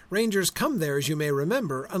seek. Rangers come there, as you may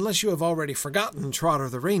remember, unless you have already forgotten Trotter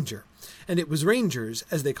the Ranger. And it was rangers,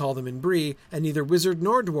 as they call them in Bree, and neither wizard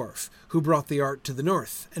nor dwarf, who brought the art to the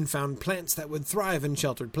north, and found plants that would thrive in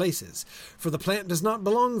sheltered places. For the plant does not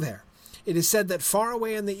belong there. It is said that far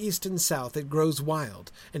away in the east and south it grows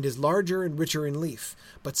wild, and is larger and richer in leaf,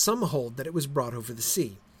 but some hold that it was brought over the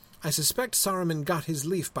sea. I suspect Saruman got his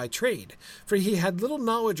leaf by trade, for he had little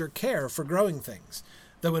knowledge or care for growing things,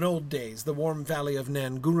 though in old days the warm valley of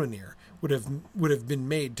Nangurunir would have been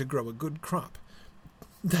made to grow a good crop.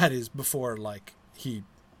 That is before,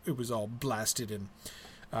 it was all blasted and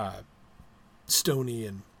stony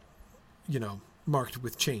and, marked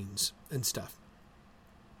with chains and stuff.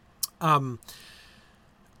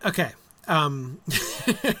 Okay.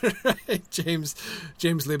 James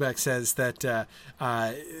Liebeck says that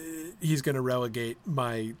he's going to relegate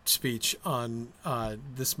my speech on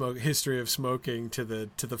the history of smoking to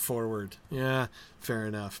the foreword. Yeah, fair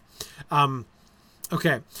enough.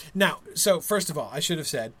 Okay, now, so first of all, I should have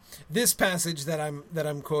said this passage that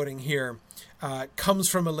I'm quoting here comes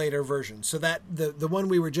from a later version. So that the one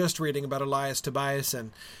we were just reading about Elias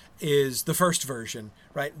Tobiasen is the first version,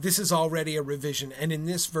 right? This is already a revision, and in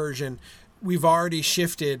this version, we've already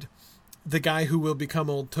shifted the guy who will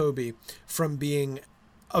become Old Toby from being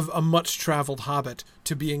a much-traveled hobbit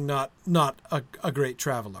to being not a great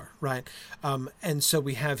traveler, right? And so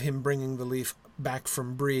we have him bringing the leaf back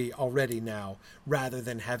from Bree already now, rather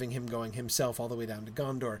than having him going himself all the way down to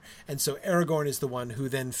Gondor. And so Aragorn is the one who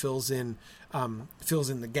then fills in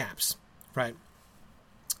the gaps, right?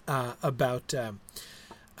 About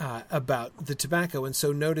the tobacco. And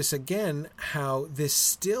so notice again how this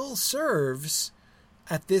still serves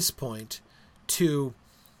at this point to,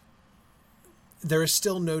 there is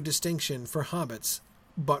still no distinction for hobbits,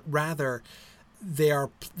 but rather they are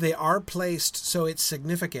placed, so it's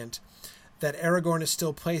significant that Aragorn is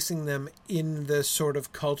still placing them in the sort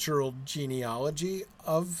of cultural genealogy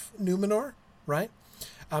of Numenor, right?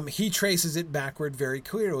 He traces it backward very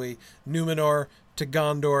clearly. Numenor to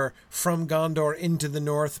Gondor, from Gondor into the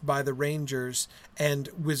north by the Rangers, and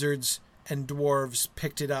wizards and dwarves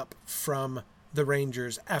picked it up from the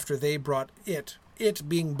Rangers after they brought it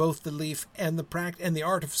being both the leaf and the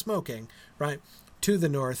art of smoking, right, to the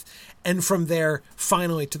north, and from there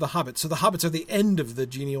finally to the hobbits. So the hobbits are the end of the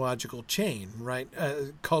genealogical chain, right?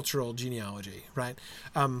 Cultural genealogy, right?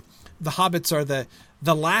 The hobbits are the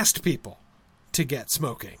last people to get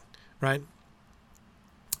smoking, right?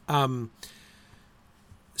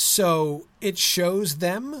 So it shows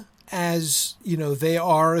them as, they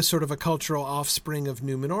are a sort of a cultural offspring of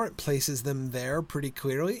Numenor. It places them there pretty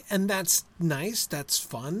clearly, and that's nice. That's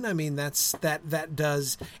fun. I mean, that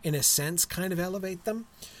does, in a sense, kind of elevate them.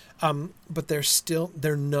 But they're still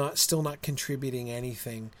not contributing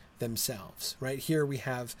anything themselves, right? Here we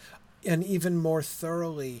have an even more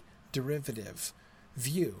thoroughly derivative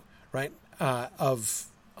view, right, of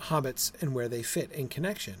hobbits and where they fit in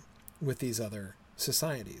connection with these other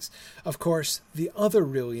societies. Of course, the other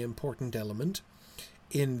really important element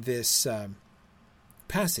in this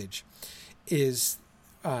passage is,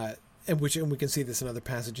 and we can see this in other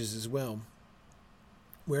passages as well,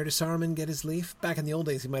 where does Saruman get his leaf? Back in the old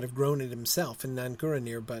days, he might have grown it himself in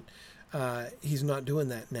Nangurunir, but he's not doing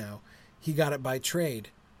that now. He got it by trade.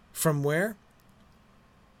 From where?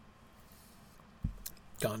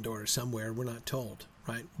 Gondor or somewhere, we're not told,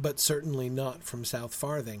 right? But certainly not from South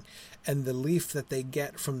Farthing. And the leaf that they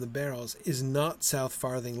get from the barrels is not South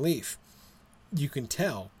Farthing leaf. You can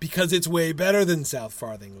tell, because it's way better than South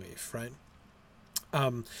Farthing leaf, right?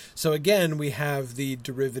 So again, we have the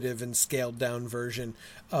derivative and scaled down version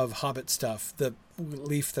of Hobbit stuff. The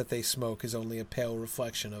leaf that they smoke is only a pale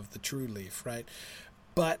reflection of the true leaf, right?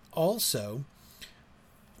 But also,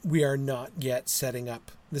 we are not yet setting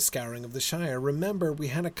up the Scouring of the Shire. Remember, we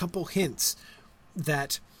had a couple hints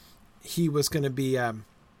that he was going to be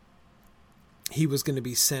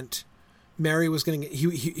sent. Merry was going to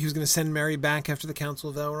he was going to send Merry back after the Council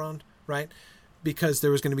of Elrond, right? Because there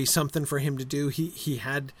was going to be something for him to do. He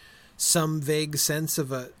had some vague sense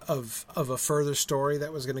of a further story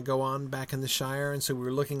that was going to go on back in the Shire, and so we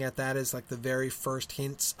were looking at that as like the very first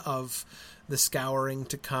hints of the scouring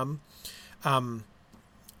to come.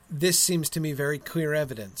 This seems to me very clear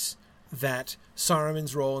evidence that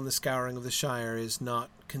Saruman's role in the scouring of the Shire is not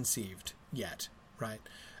conceived yet, right?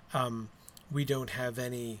 We don't have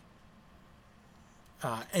any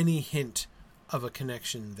hint of a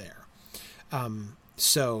connection there.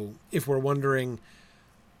 So if we're wondering,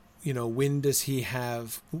 when does he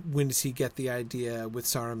get the idea with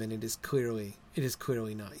Saruman? It is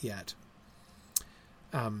clearly not yet.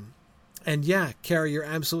 And yeah, Carrie, you're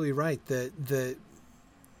absolutely right. The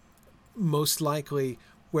most likely,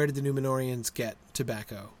 where did the Númenóreans get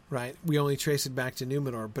tobacco, right? We only trace it back to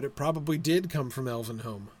Númenor, but it probably did come from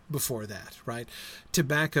Elvenhome before that, right?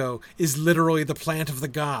 Tobacco is literally the plant of the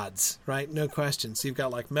gods, right? No question. So you've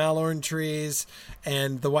got like Malorn trees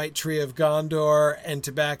and the white tree of Gondor and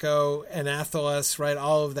tobacco and Athelas, right?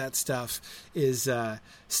 All of that stuff is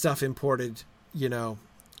stuff imported,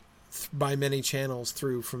 by many channels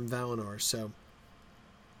through from Valinor. So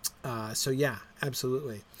yeah,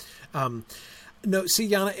 absolutely. No, see,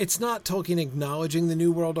 Yana, it's not Tolkien acknowledging the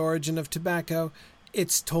New World origin of tobacco.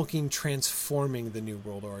 It's Tolkien transforming the New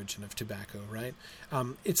World origin of tobacco, right?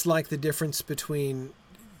 It's like the difference between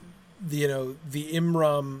the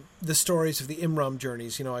Imram, the stories of the Imram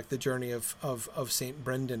journeys, like the journey of Saint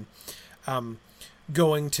Brendan,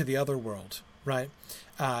 going to the other world, right?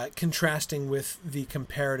 Contrasting with the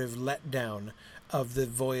comparative letdown of the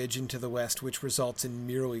voyage into the West, which results in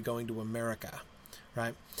merely going to America,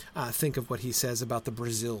 right? Think of what he says about the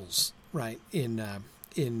Brazils, right? In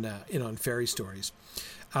on fairy stories.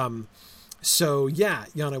 So yeah,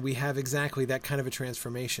 Yana, we have exactly that kind of a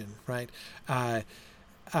transformation, right?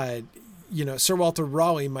 Sir Walter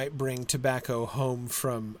Raleigh might bring tobacco home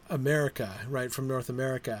from America, right? From North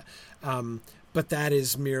America. But that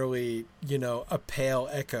is merely, a pale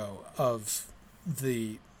echo of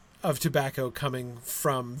tobacco coming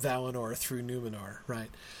from Valinor through Númenor, right?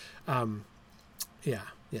 Yeah.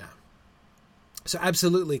 So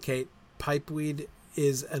absolutely, Kate, pipeweed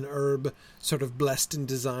is an herb sort of blessed and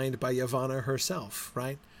designed by Yavanna herself,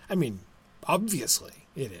 right? I mean, obviously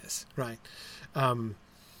it is, right?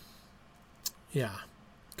 Yeah,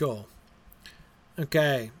 cool.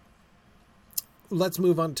 Okay, let's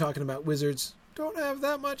move on to talking about wizards. Don't have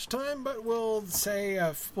that much time, but we'll say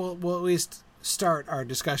we'll at least start our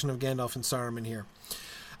discussion of Gandalf and Saruman here.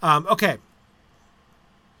 Okay.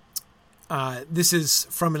 This is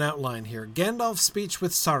from an outline here. Gandalf's speech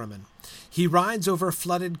with Saruman. He rides over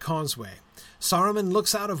flooded causeway. Saruman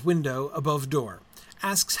looks out of window above door,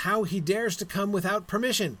 asks how he dares to come without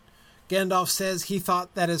permission. Gandalf says he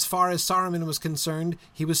thought that as far as Saruman was concerned,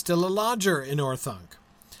 he was still a lodger in Orthanc.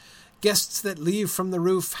 Guests that leave from the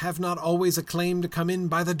roof have not always a claim to come in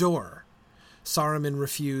by the door. Saruman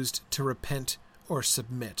refused to repent or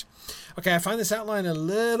submit. Okay, I find this outline a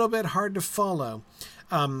little bit hard to follow.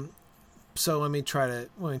 So let me try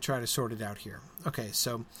to sort it out here. Okay,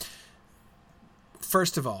 so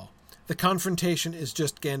first of all, the confrontation is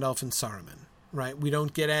just Gandalf and Saruman, right? We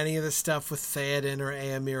don't get any of the stuff with Theoden or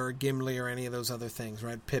Éomer or Gimli or any of those other things,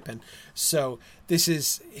 right? Pippin. So this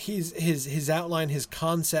is his outline, his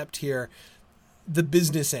concept here. The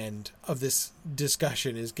business end of this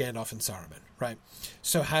discussion is Gandalf and Saruman, right?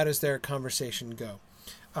 So how does their conversation go?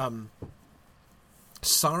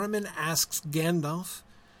 Saruman asks Gandalf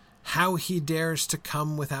how he dares to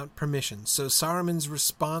come without permission. So Saruman's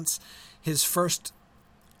response, his first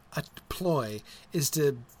ploy, is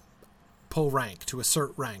to pull rank, to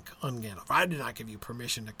assert rank on Gandalf. I did not give you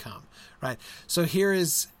permission to come, right? So here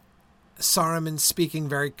is Saruman speaking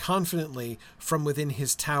very confidently from within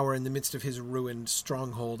his tower in the midst of his ruined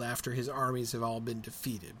stronghold after his armies have all been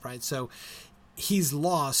defeated, right? So he's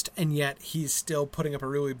lost, and yet he's still putting up a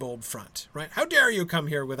really bold front, right? How dare you come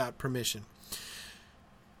here without permission?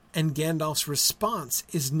 And Gandalf's response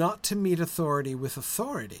is not to meet authority with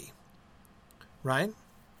authority, right?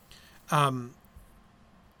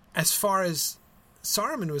 As far as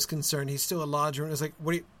Saruman was concerned, he's still a lodger, and it was like,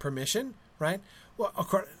 what do you, permission, right? Well,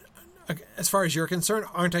 as far as you're concerned,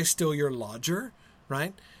 aren't I still your lodger,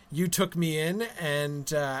 right? You took me in,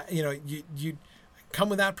 and you come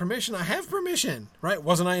without permission. I have permission, right?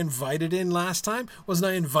 Wasn't I invited in last time?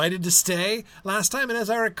 Wasn't I invited to stay last time? And as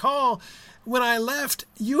I recall, when I left,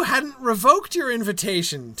 you hadn't revoked your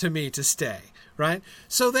invitation to me to stay, right?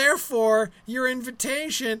 So therefore, your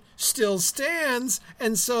invitation still stands,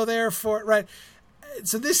 and so therefore, right?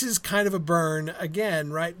 So this is kind of a burn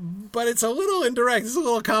again, right? But it's a little indirect. It's a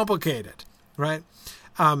little complicated, right?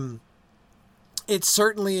 It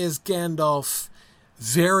certainly is Gandalf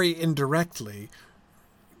very indirectly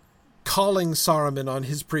calling Saruman on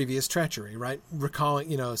his previous treachery, right?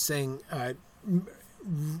 Recalling, saying,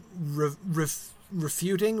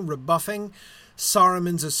 rebuffing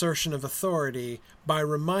Saruman's assertion of authority by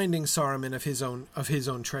reminding Saruman of his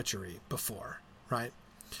own treachery before, right?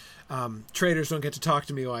 Traitors don't get to talk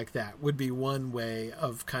to me like that would be one way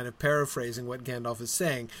of kind of paraphrasing what Gandalf is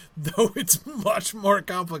saying, though it's much more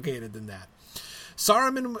complicated than that.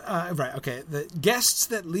 Saruman, the guests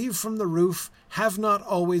that leave from the roof have not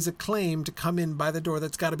always a claim to come in by the door.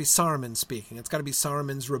 That's got to be Saruman speaking. It's got to be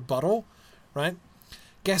Saruman's rebuttal, right?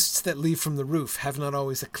 Guests that leave from the roof have not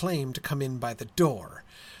always a claim to come in by the door.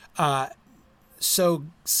 So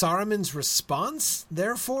Saruman's response,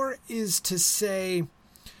 therefore, is to say,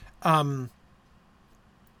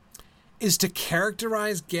 is to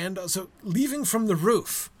characterize Gandalf. So leaving from the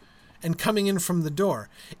roof and coming in from the door,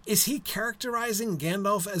 is he characterizing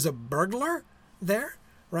Gandalf as a burglar there,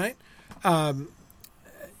 right?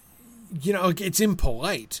 It's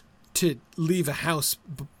impolite to leave a house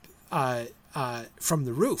from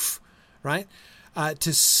the roof, right?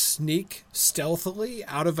 To sneak stealthily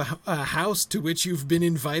out of a house to which you've been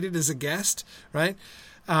invited as a guest, right?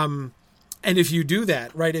 And if you do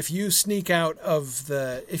that, right, if you sneak out of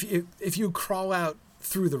if you crawl out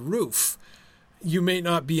through the roof, you may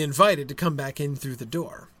not be invited to come back in through the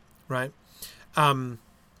door, right?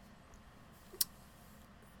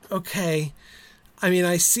 Okay. I mean,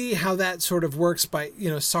 I see how that sort of works by,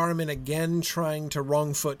 Saruman again trying to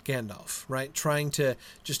wrong foot Gandalf, right? Trying to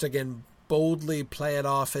just, again, boldly play it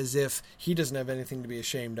off as if he doesn't have anything to be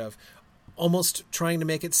ashamed of. Almost trying to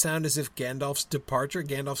make it sound as if Gandalf's departure,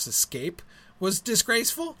 Gandalf's escape, was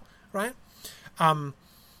disgraceful, right?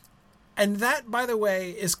 And that, by the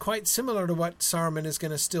way, is quite similar to what Saruman is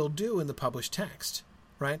going to still do in the published text,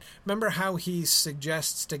 right? Remember how he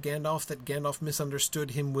suggests to Gandalf that Gandalf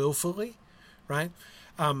misunderstood him willfully, right?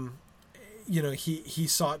 He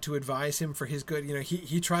sought to advise him for his good.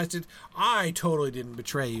 He tries to, I totally didn't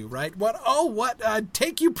betray you, right? What? Oh, what?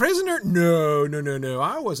 Take you prisoner? No.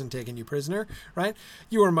 I wasn't taking you prisoner, right?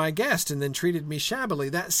 You were my guest and then treated me shabbily.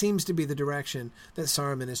 That seems to be the direction that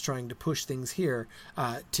Saruman is trying to push things here,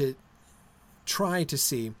 to try to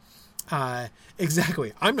see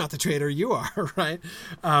exactly. I'm not the traitor, you are, right?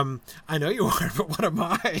 I know you are, but what am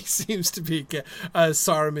I? Seems to be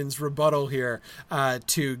Saruman's rebuttal here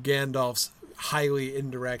to Gandalf's highly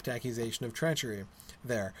indirect accusation of treachery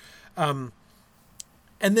there. And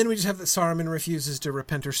then we just have that Saruman refuses to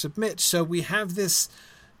repent or submit. So we have this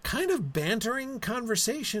kind of bantering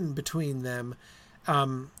conversation between them.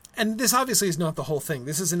 And this obviously is not the whole thing.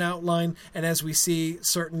 This is an outline, and as we see,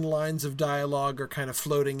 certain lines of dialogue are kind of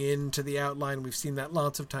floating into the outline. We've seen that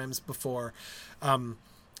lots of times before.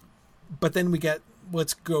 But then we get,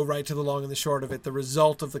 let's go right to the long and the short of it. The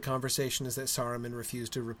result of the conversation is that Saruman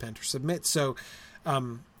refused to repent or submit. So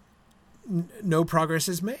no progress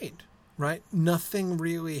is made, right? Nothing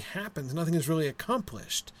really happens. Nothing is really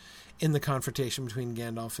accomplished in the confrontation between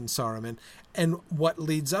Gandalf and Saruman. And what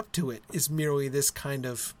leads up to it is merely this kind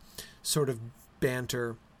of sort of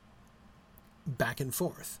banter back and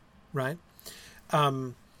forth, right?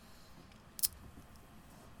 And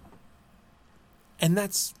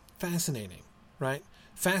that's fascinating, right?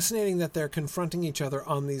 Fascinating that they're confronting each other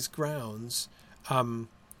on these grounds.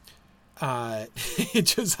 Josiah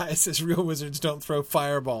says real wizards don't throw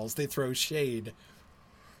fireballs, they throw shade.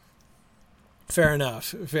 Fair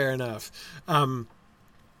enough.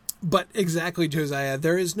 But exactly, Josiah,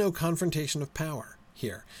 there is no confrontation of power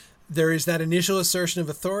here. There is that initial assertion of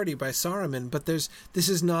authority by Saruman, but this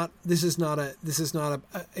is not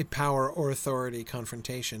a power or authority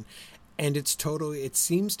confrontation, and it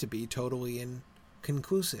seems to be totally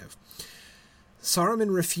inconclusive.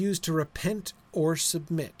 Saruman refused to repent or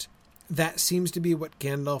submit. That seems to be what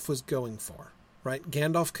Gandalf was going for, right?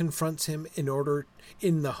 Gandalf confronts him in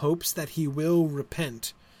the hopes that he will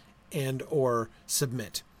repent and or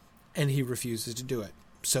submit, and he refuses to do it.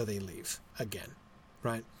 So they leave again,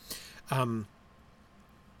 right?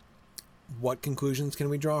 What conclusions can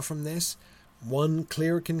we draw from this? One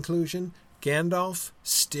clear conclusion: Gandalf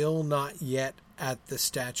still not yet at the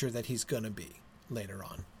stature that he's going to be later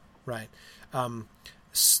on, right?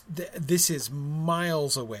 This is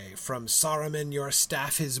miles away from Saruman, your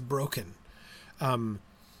staff is broken.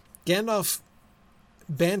 Gandalf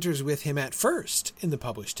banters with him at first in the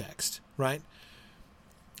published text, right?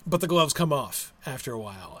 But the gloves come off after a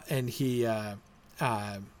while, and he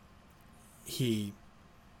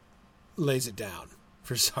lays it down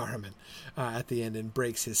for Saruman at the end and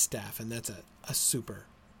breaks his staff, and that's a super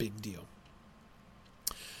big deal.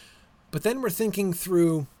 But then we're thinking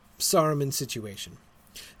through Saruman's situation,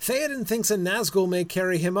 Theoden thinks a Nazgul may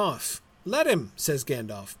carry him off. Let him, says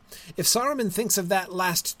Gandalf. If Saruman thinks of that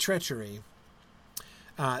last treachery,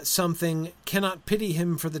 something cannot pity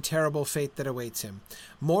him for the terrible fate that awaits him.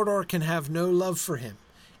 Mordor can have no love for him.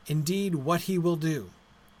 Indeed, what he will do.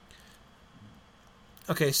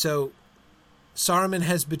 Okay, so Saruman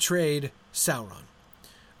has betrayed Sauron,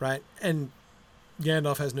 right? And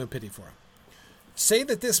Gandalf has no pity for him. Say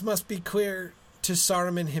that this must be clear to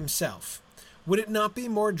Saruman himself. Would it not be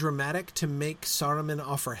more dramatic to make Saruman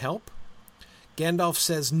offer help? Gandalf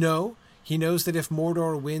says no. He knows that if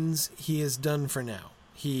Mordor wins, he is done for now.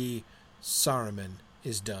 Saruman,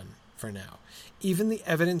 is done for now. Even the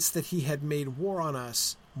evidence that he had made war on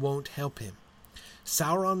us won't help him.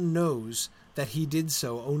 Sauron knows that he did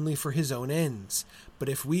so only for his own ends. But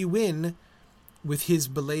if we win, with his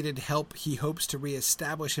belated help, he hopes to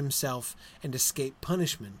re-establish himself and escape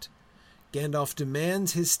punishment. Gandalf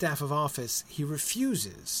demands his staff of office. He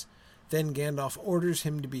refuses. Then Gandalf orders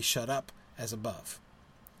him to be shut up as above.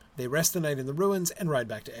 They rest the night in the ruins and ride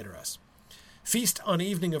back to Edoras. Feast on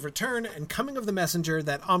evening of return and coming of the messenger,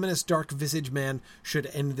 that ominous dark visage man, should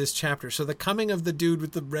end this chapter. So the coming of the dude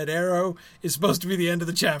with the red arrow is supposed to be the end of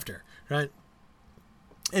the chapter, right?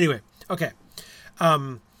 Anyway, okay.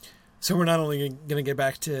 So we're not only going to get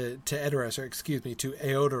back to Edoras, or excuse me, to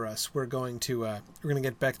Eodoras. We're going to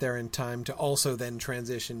get back there in time to also then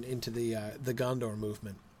transition into the Gondor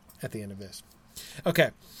movement at the end of this.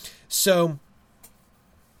 Okay, so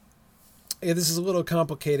yeah, this is a little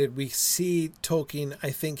complicated. We see Tolkien, I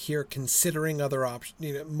think, here considering other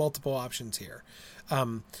options, multiple options here.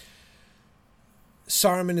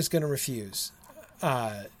 Saruman is going to refuse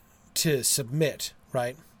to submit,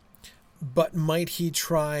 right? But might he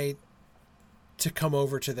try to come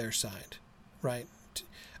over to their side, right?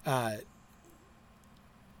 To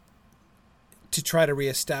try to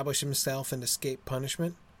reestablish himself and escape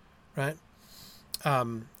punishment, right?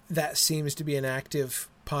 That seems to be an active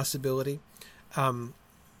possibility,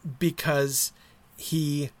 because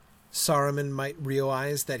Saruman might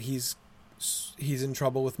realize that he's in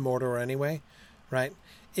trouble with Mordor anyway, right?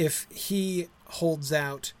 If he holds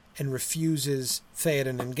out and refuses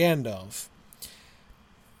Theoden and Gandalf,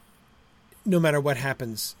 no matter what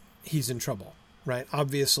happens, he's in trouble, right?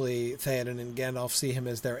 Obviously, Theoden and Gandalf see him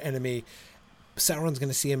as their enemy. Sauron's going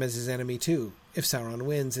to see him as his enemy too. If Sauron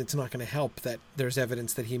wins, it's not going to help that there's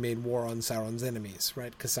evidence that he made war on Sauron's enemies,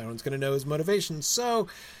 right? Because Sauron's going to know his motivations, so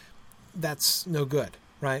that's no good,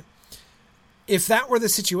 right? If that were the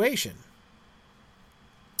situation,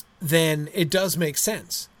 then it does make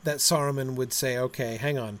sense that Saruman would say, okay,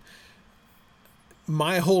 hang on.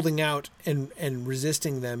 My holding out and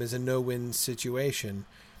resisting them is a no-win situation.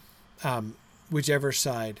 Whichever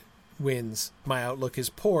side wins, my outlook is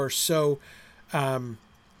poor. So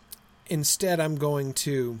instead, I'm going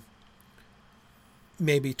to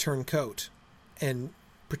maybe turn coat and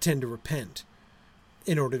pretend to repent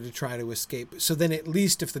in order to try to escape. So then at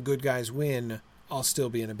least if the good guys win, I'll still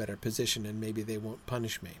be in a better position and maybe they won't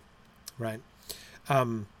punish me, right?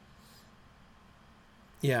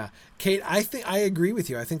 Yeah, Kate, I think I agree with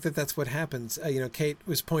you. I think that that's what happens. Kate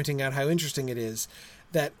was pointing out how interesting it is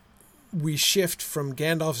that we shift from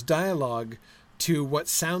Gandalf's dialogue to what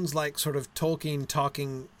sounds like sort of Tolkien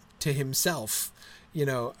talking to himself,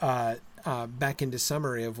 back into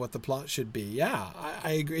summary of what the plot should be. Yeah,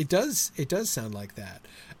 I agree. It does sound like that.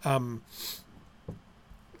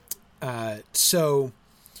 So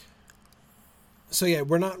yeah,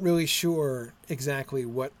 we're not really sure exactly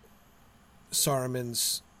what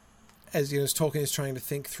Saruman's, as Tolkien is trying to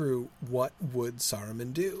think through, what would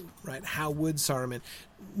Saruman do, right? How would Saruman,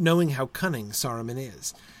 knowing how cunning Saruman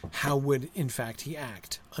is, how would in fact he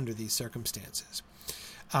act under these circumstances?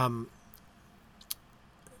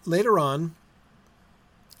 Later on,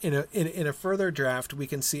 in a further draft, we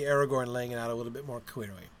can see Aragorn laying it out a little bit more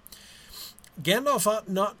clearly. Gandalf ought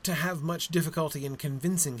not to have much difficulty in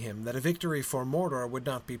convincing him that a victory for Mordor would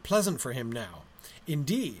not be pleasant for him now.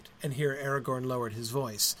 Indeed, and here Aragorn lowered his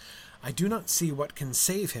voice, I do not see what can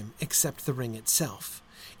save him except the ring itself.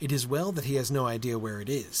 It is well that he has no idea where it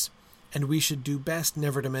is, and we should do best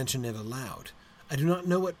never to mention it aloud. I do not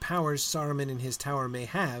know what powers Saruman in his tower may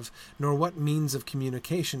have, nor what means of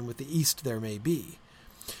communication with the east there may be.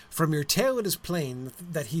 From your tale it is plain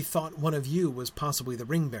that he thought one of you was possibly the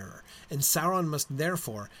ring-bearer, and Sauron must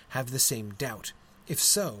therefore have the same doubt. If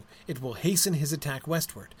so, it will hasten his attack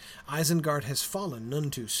westward. Isengard has fallen none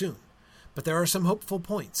too soon. But there are some hopeful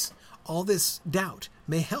points. All this doubt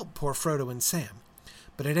may help poor Frodo and Sam.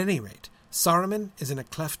 But at any rate, Saruman is in a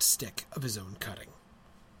cleft stick of his own cutting.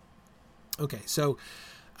 Okay, so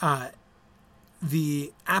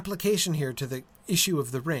the application here to issue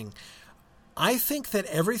of the ring, I think that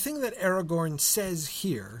everything that Aragorn says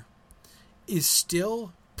here is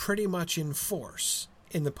still pretty much in force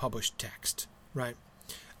in the published text, right?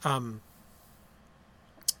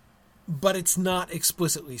 But it's not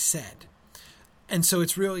explicitly said. And so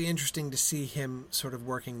it's really interesting to see him sort of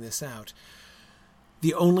working this out.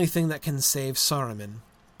 The only thing that can save Saruman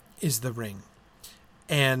is the ring.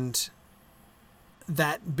 And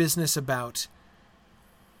that business about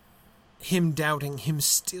him doubting, him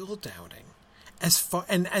still doubting, as far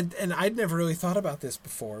and I'd never really thought about this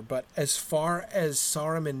before, but as far as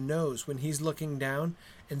Saruman knows, when he's looking down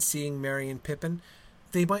and seeing Merry and Pippin,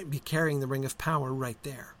 they might be carrying the Ring of Power right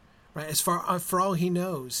there, right? As far for all he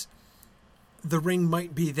knows, the ring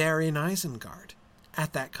might be there in Isengard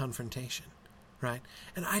at that confrontation, right?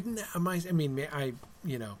 And I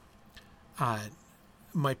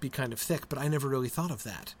might be kind of thick, but I never really thought of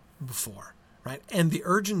that before, right? And the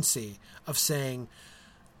urgency of saying,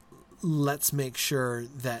 let's make sure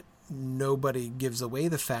that nobody gives away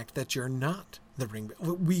the fact that you're not the ring.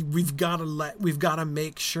 We've got to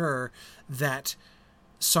make sure that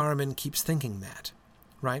Saruman keeps thinking that,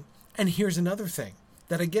 right? And here's another thing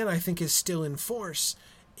that, again, I think is still in force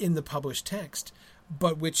in the published text,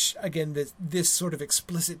 but which, again, this sort of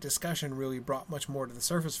explicit discussion really brought much more to the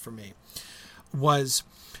surface for me, was,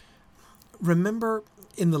 remember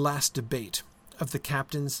in the last debate of the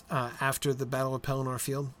captains after the Battle of Pelennor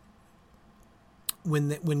Field, when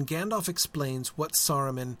Gandalf explains what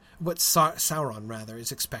Sauron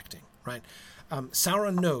is expecting, right?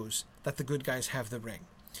 Sauron knows that the good guys have the ring.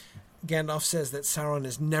 Gandalf says that Sauron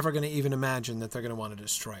is never going to even imagine that they're going to want to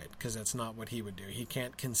destroy it, because that's not what he would do. He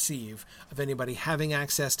can't conceive of anybody having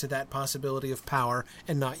access to that possibility of power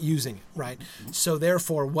and not using it, right? So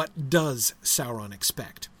therefore, what does Sauron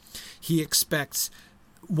expect? He expects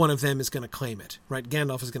one of them is going to claim it, right?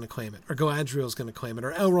 Gandalf is going to claim it, or Galadriel is going to claim it,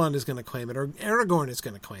 or Elrond is going to claim it, or Aragorn is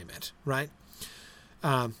going to claim it, right?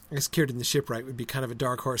 I guess Círdan the Shipwright would be kind of a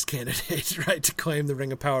dark horse candidate, right, to claim the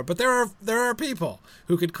Ring of Power. But there are people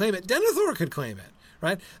who could claim it. Denethor could claim it,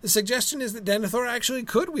 right? The suggestion is that Denethor actually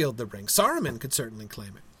could wield the ring. Saruman could certainly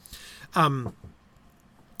claim it.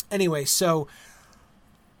 Anyway, so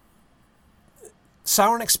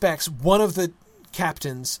Sauron expects one of the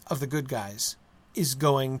captains of the good guys is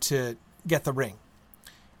going to get the ring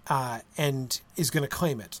and is going to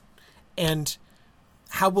claim it. And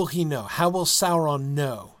how will he know? How will Sauron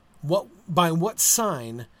know? By what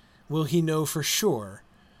sign will he know for sure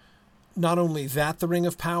not only that the Ring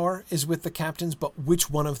of Power is with the captains, but which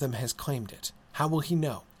one of them has claimed it? How will he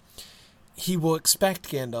know? He will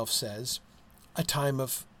expect, Gandalf says, a time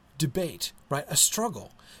of debate, right? A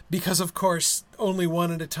struggle. Because, of course, only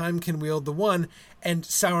one at a time can wield the one, and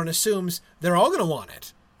Sauron assumes they're all going to want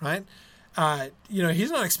it, right?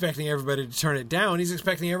 He's not expecting everybody to turn it down. He's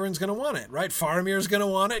expecting everyone's going to want it, right? Faramir's going to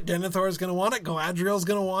want it. Denethor's going to want it. Galadriel's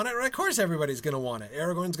going to want it, right? Of course everybody's going to want it.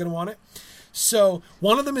 Aragorn's going to want it. So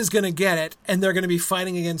one of them is going to get it, and they're going to be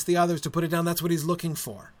fighting against the others to put it down. That's what he's looking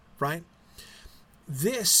for, right?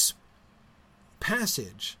 This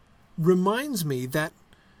passage reminds me that,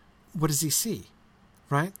 what does he see,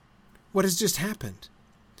 right? What has just happened?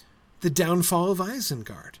 The downfall of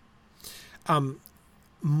Isengard.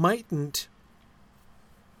 Mightn't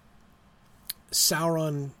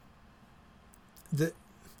Sauron...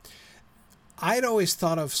 I'd always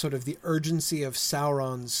thought of sort of the urgency of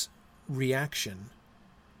Sauron's reaction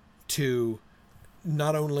to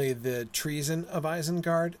not only the treason of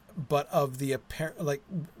Isengard, but of the apparent, like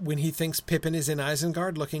when he thinks Pippin is in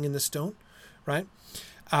Isengard looking in the stone, right?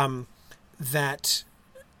 That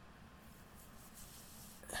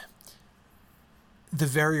the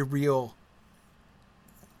very real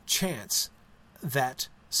chance that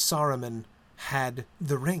Saruman had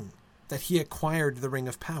the ring, that he acquired the Ring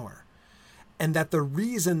of Power, and that the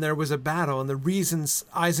reason there was a battle and the reason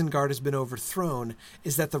Isengard has been overthrown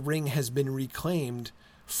is that the ring has been reclaimed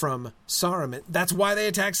from Saruman. That's why they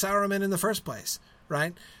attacked Saruman in the first place,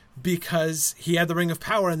 right? Because he had the Ring of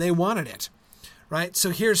Power and they wanted it, right?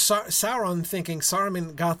 So here's Sauron thinking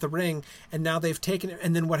Saruman got the ring and now they've taken it.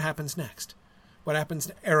 And then what happens next? What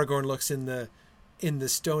happens? Aragorn looks in the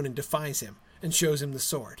stone and defies him and shows him the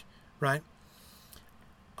sword, right?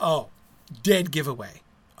 Oh, dead giveaway.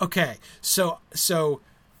 Okay, so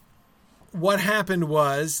what happened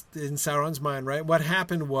was, in Sauron's mind, right? What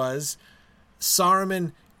happened was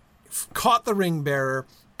Saruman caught the ring bearer,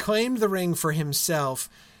 claimed the ring for himself,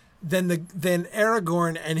 then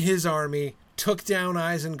Aragorn and his army took down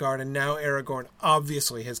Isengard, and now Aragorn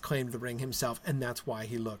obviously has claimed the ring himself, and that's why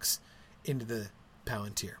he looks into the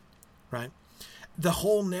Palantir, right? The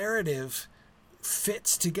whole narrative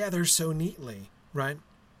fits together so neatly right?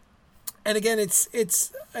 And again,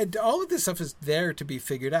 it's all of this stuff is there to be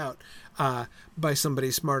figured out by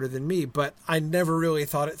somebody smarter than me, but I never really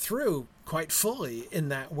thought it through quite fully in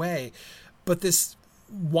that way. But this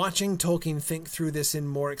watching Tolkien think through this in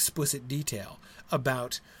more explicit detail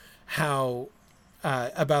about how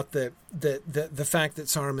about the fact that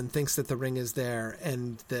Saruman thinks that the ring is there,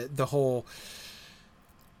 and the whole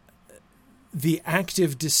the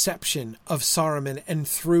active deception of Saruman, and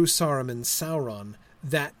through Saruman, Sauron,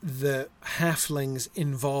 that the halflings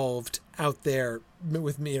involved out there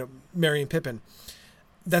with Merry and Pippin,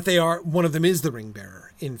 that they are, one of them is the ring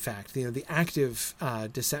bearer. In fact, the active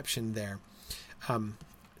deception there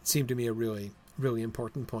seemed to me a really, really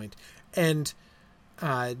important point. And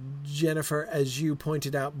Jennifer, as you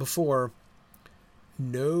pointed out before,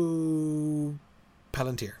 no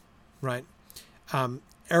Palantir, right?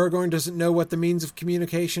 Aragorn doesn't know what the means of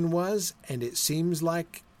communication was, and it seems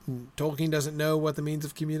like Tolkien doesn't know what the means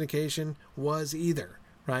of communication was either,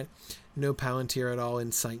 right? No Palantir at all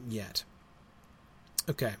in sight yet.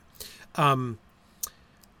 Okay.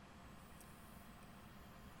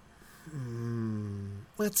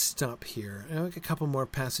 Let's stop here. I have a couple more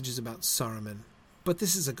passages about Saruman, but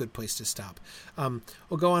this is a good place to stop.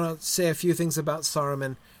 We'll go on. I'll say a few things about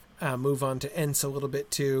Saruman, move on to Ents a little bit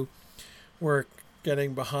too. We're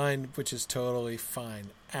getting behind, which is totally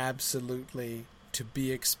fine. Absolutely to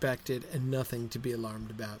be expected and nothing to be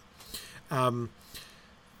alarmed about.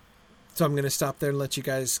 So I'm going to stop there and let you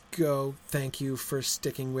guys go. Thank you for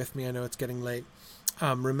sticking with me. I know it's getting late.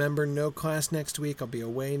 Remember, no class next week. I'll be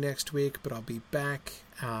away next week, but I'll be back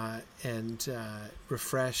and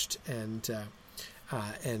refreshed and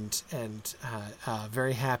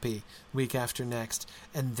very happy week after next.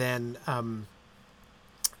 And then,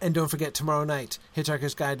 and don't forget, tomorrow night,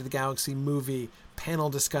 Hitchhiker's Guide to the Galaxy movie panel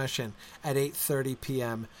discussion at 8:30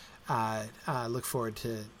 p.m. Look forward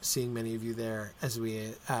to seeing many of you there as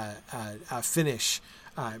we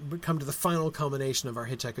come to the final culmination of our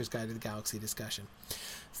Hitchhiker's Guide to the Galaxy discussion.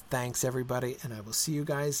 Thanks, everybody, and I will see you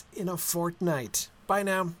guys in a fortnight. Bye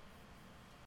now.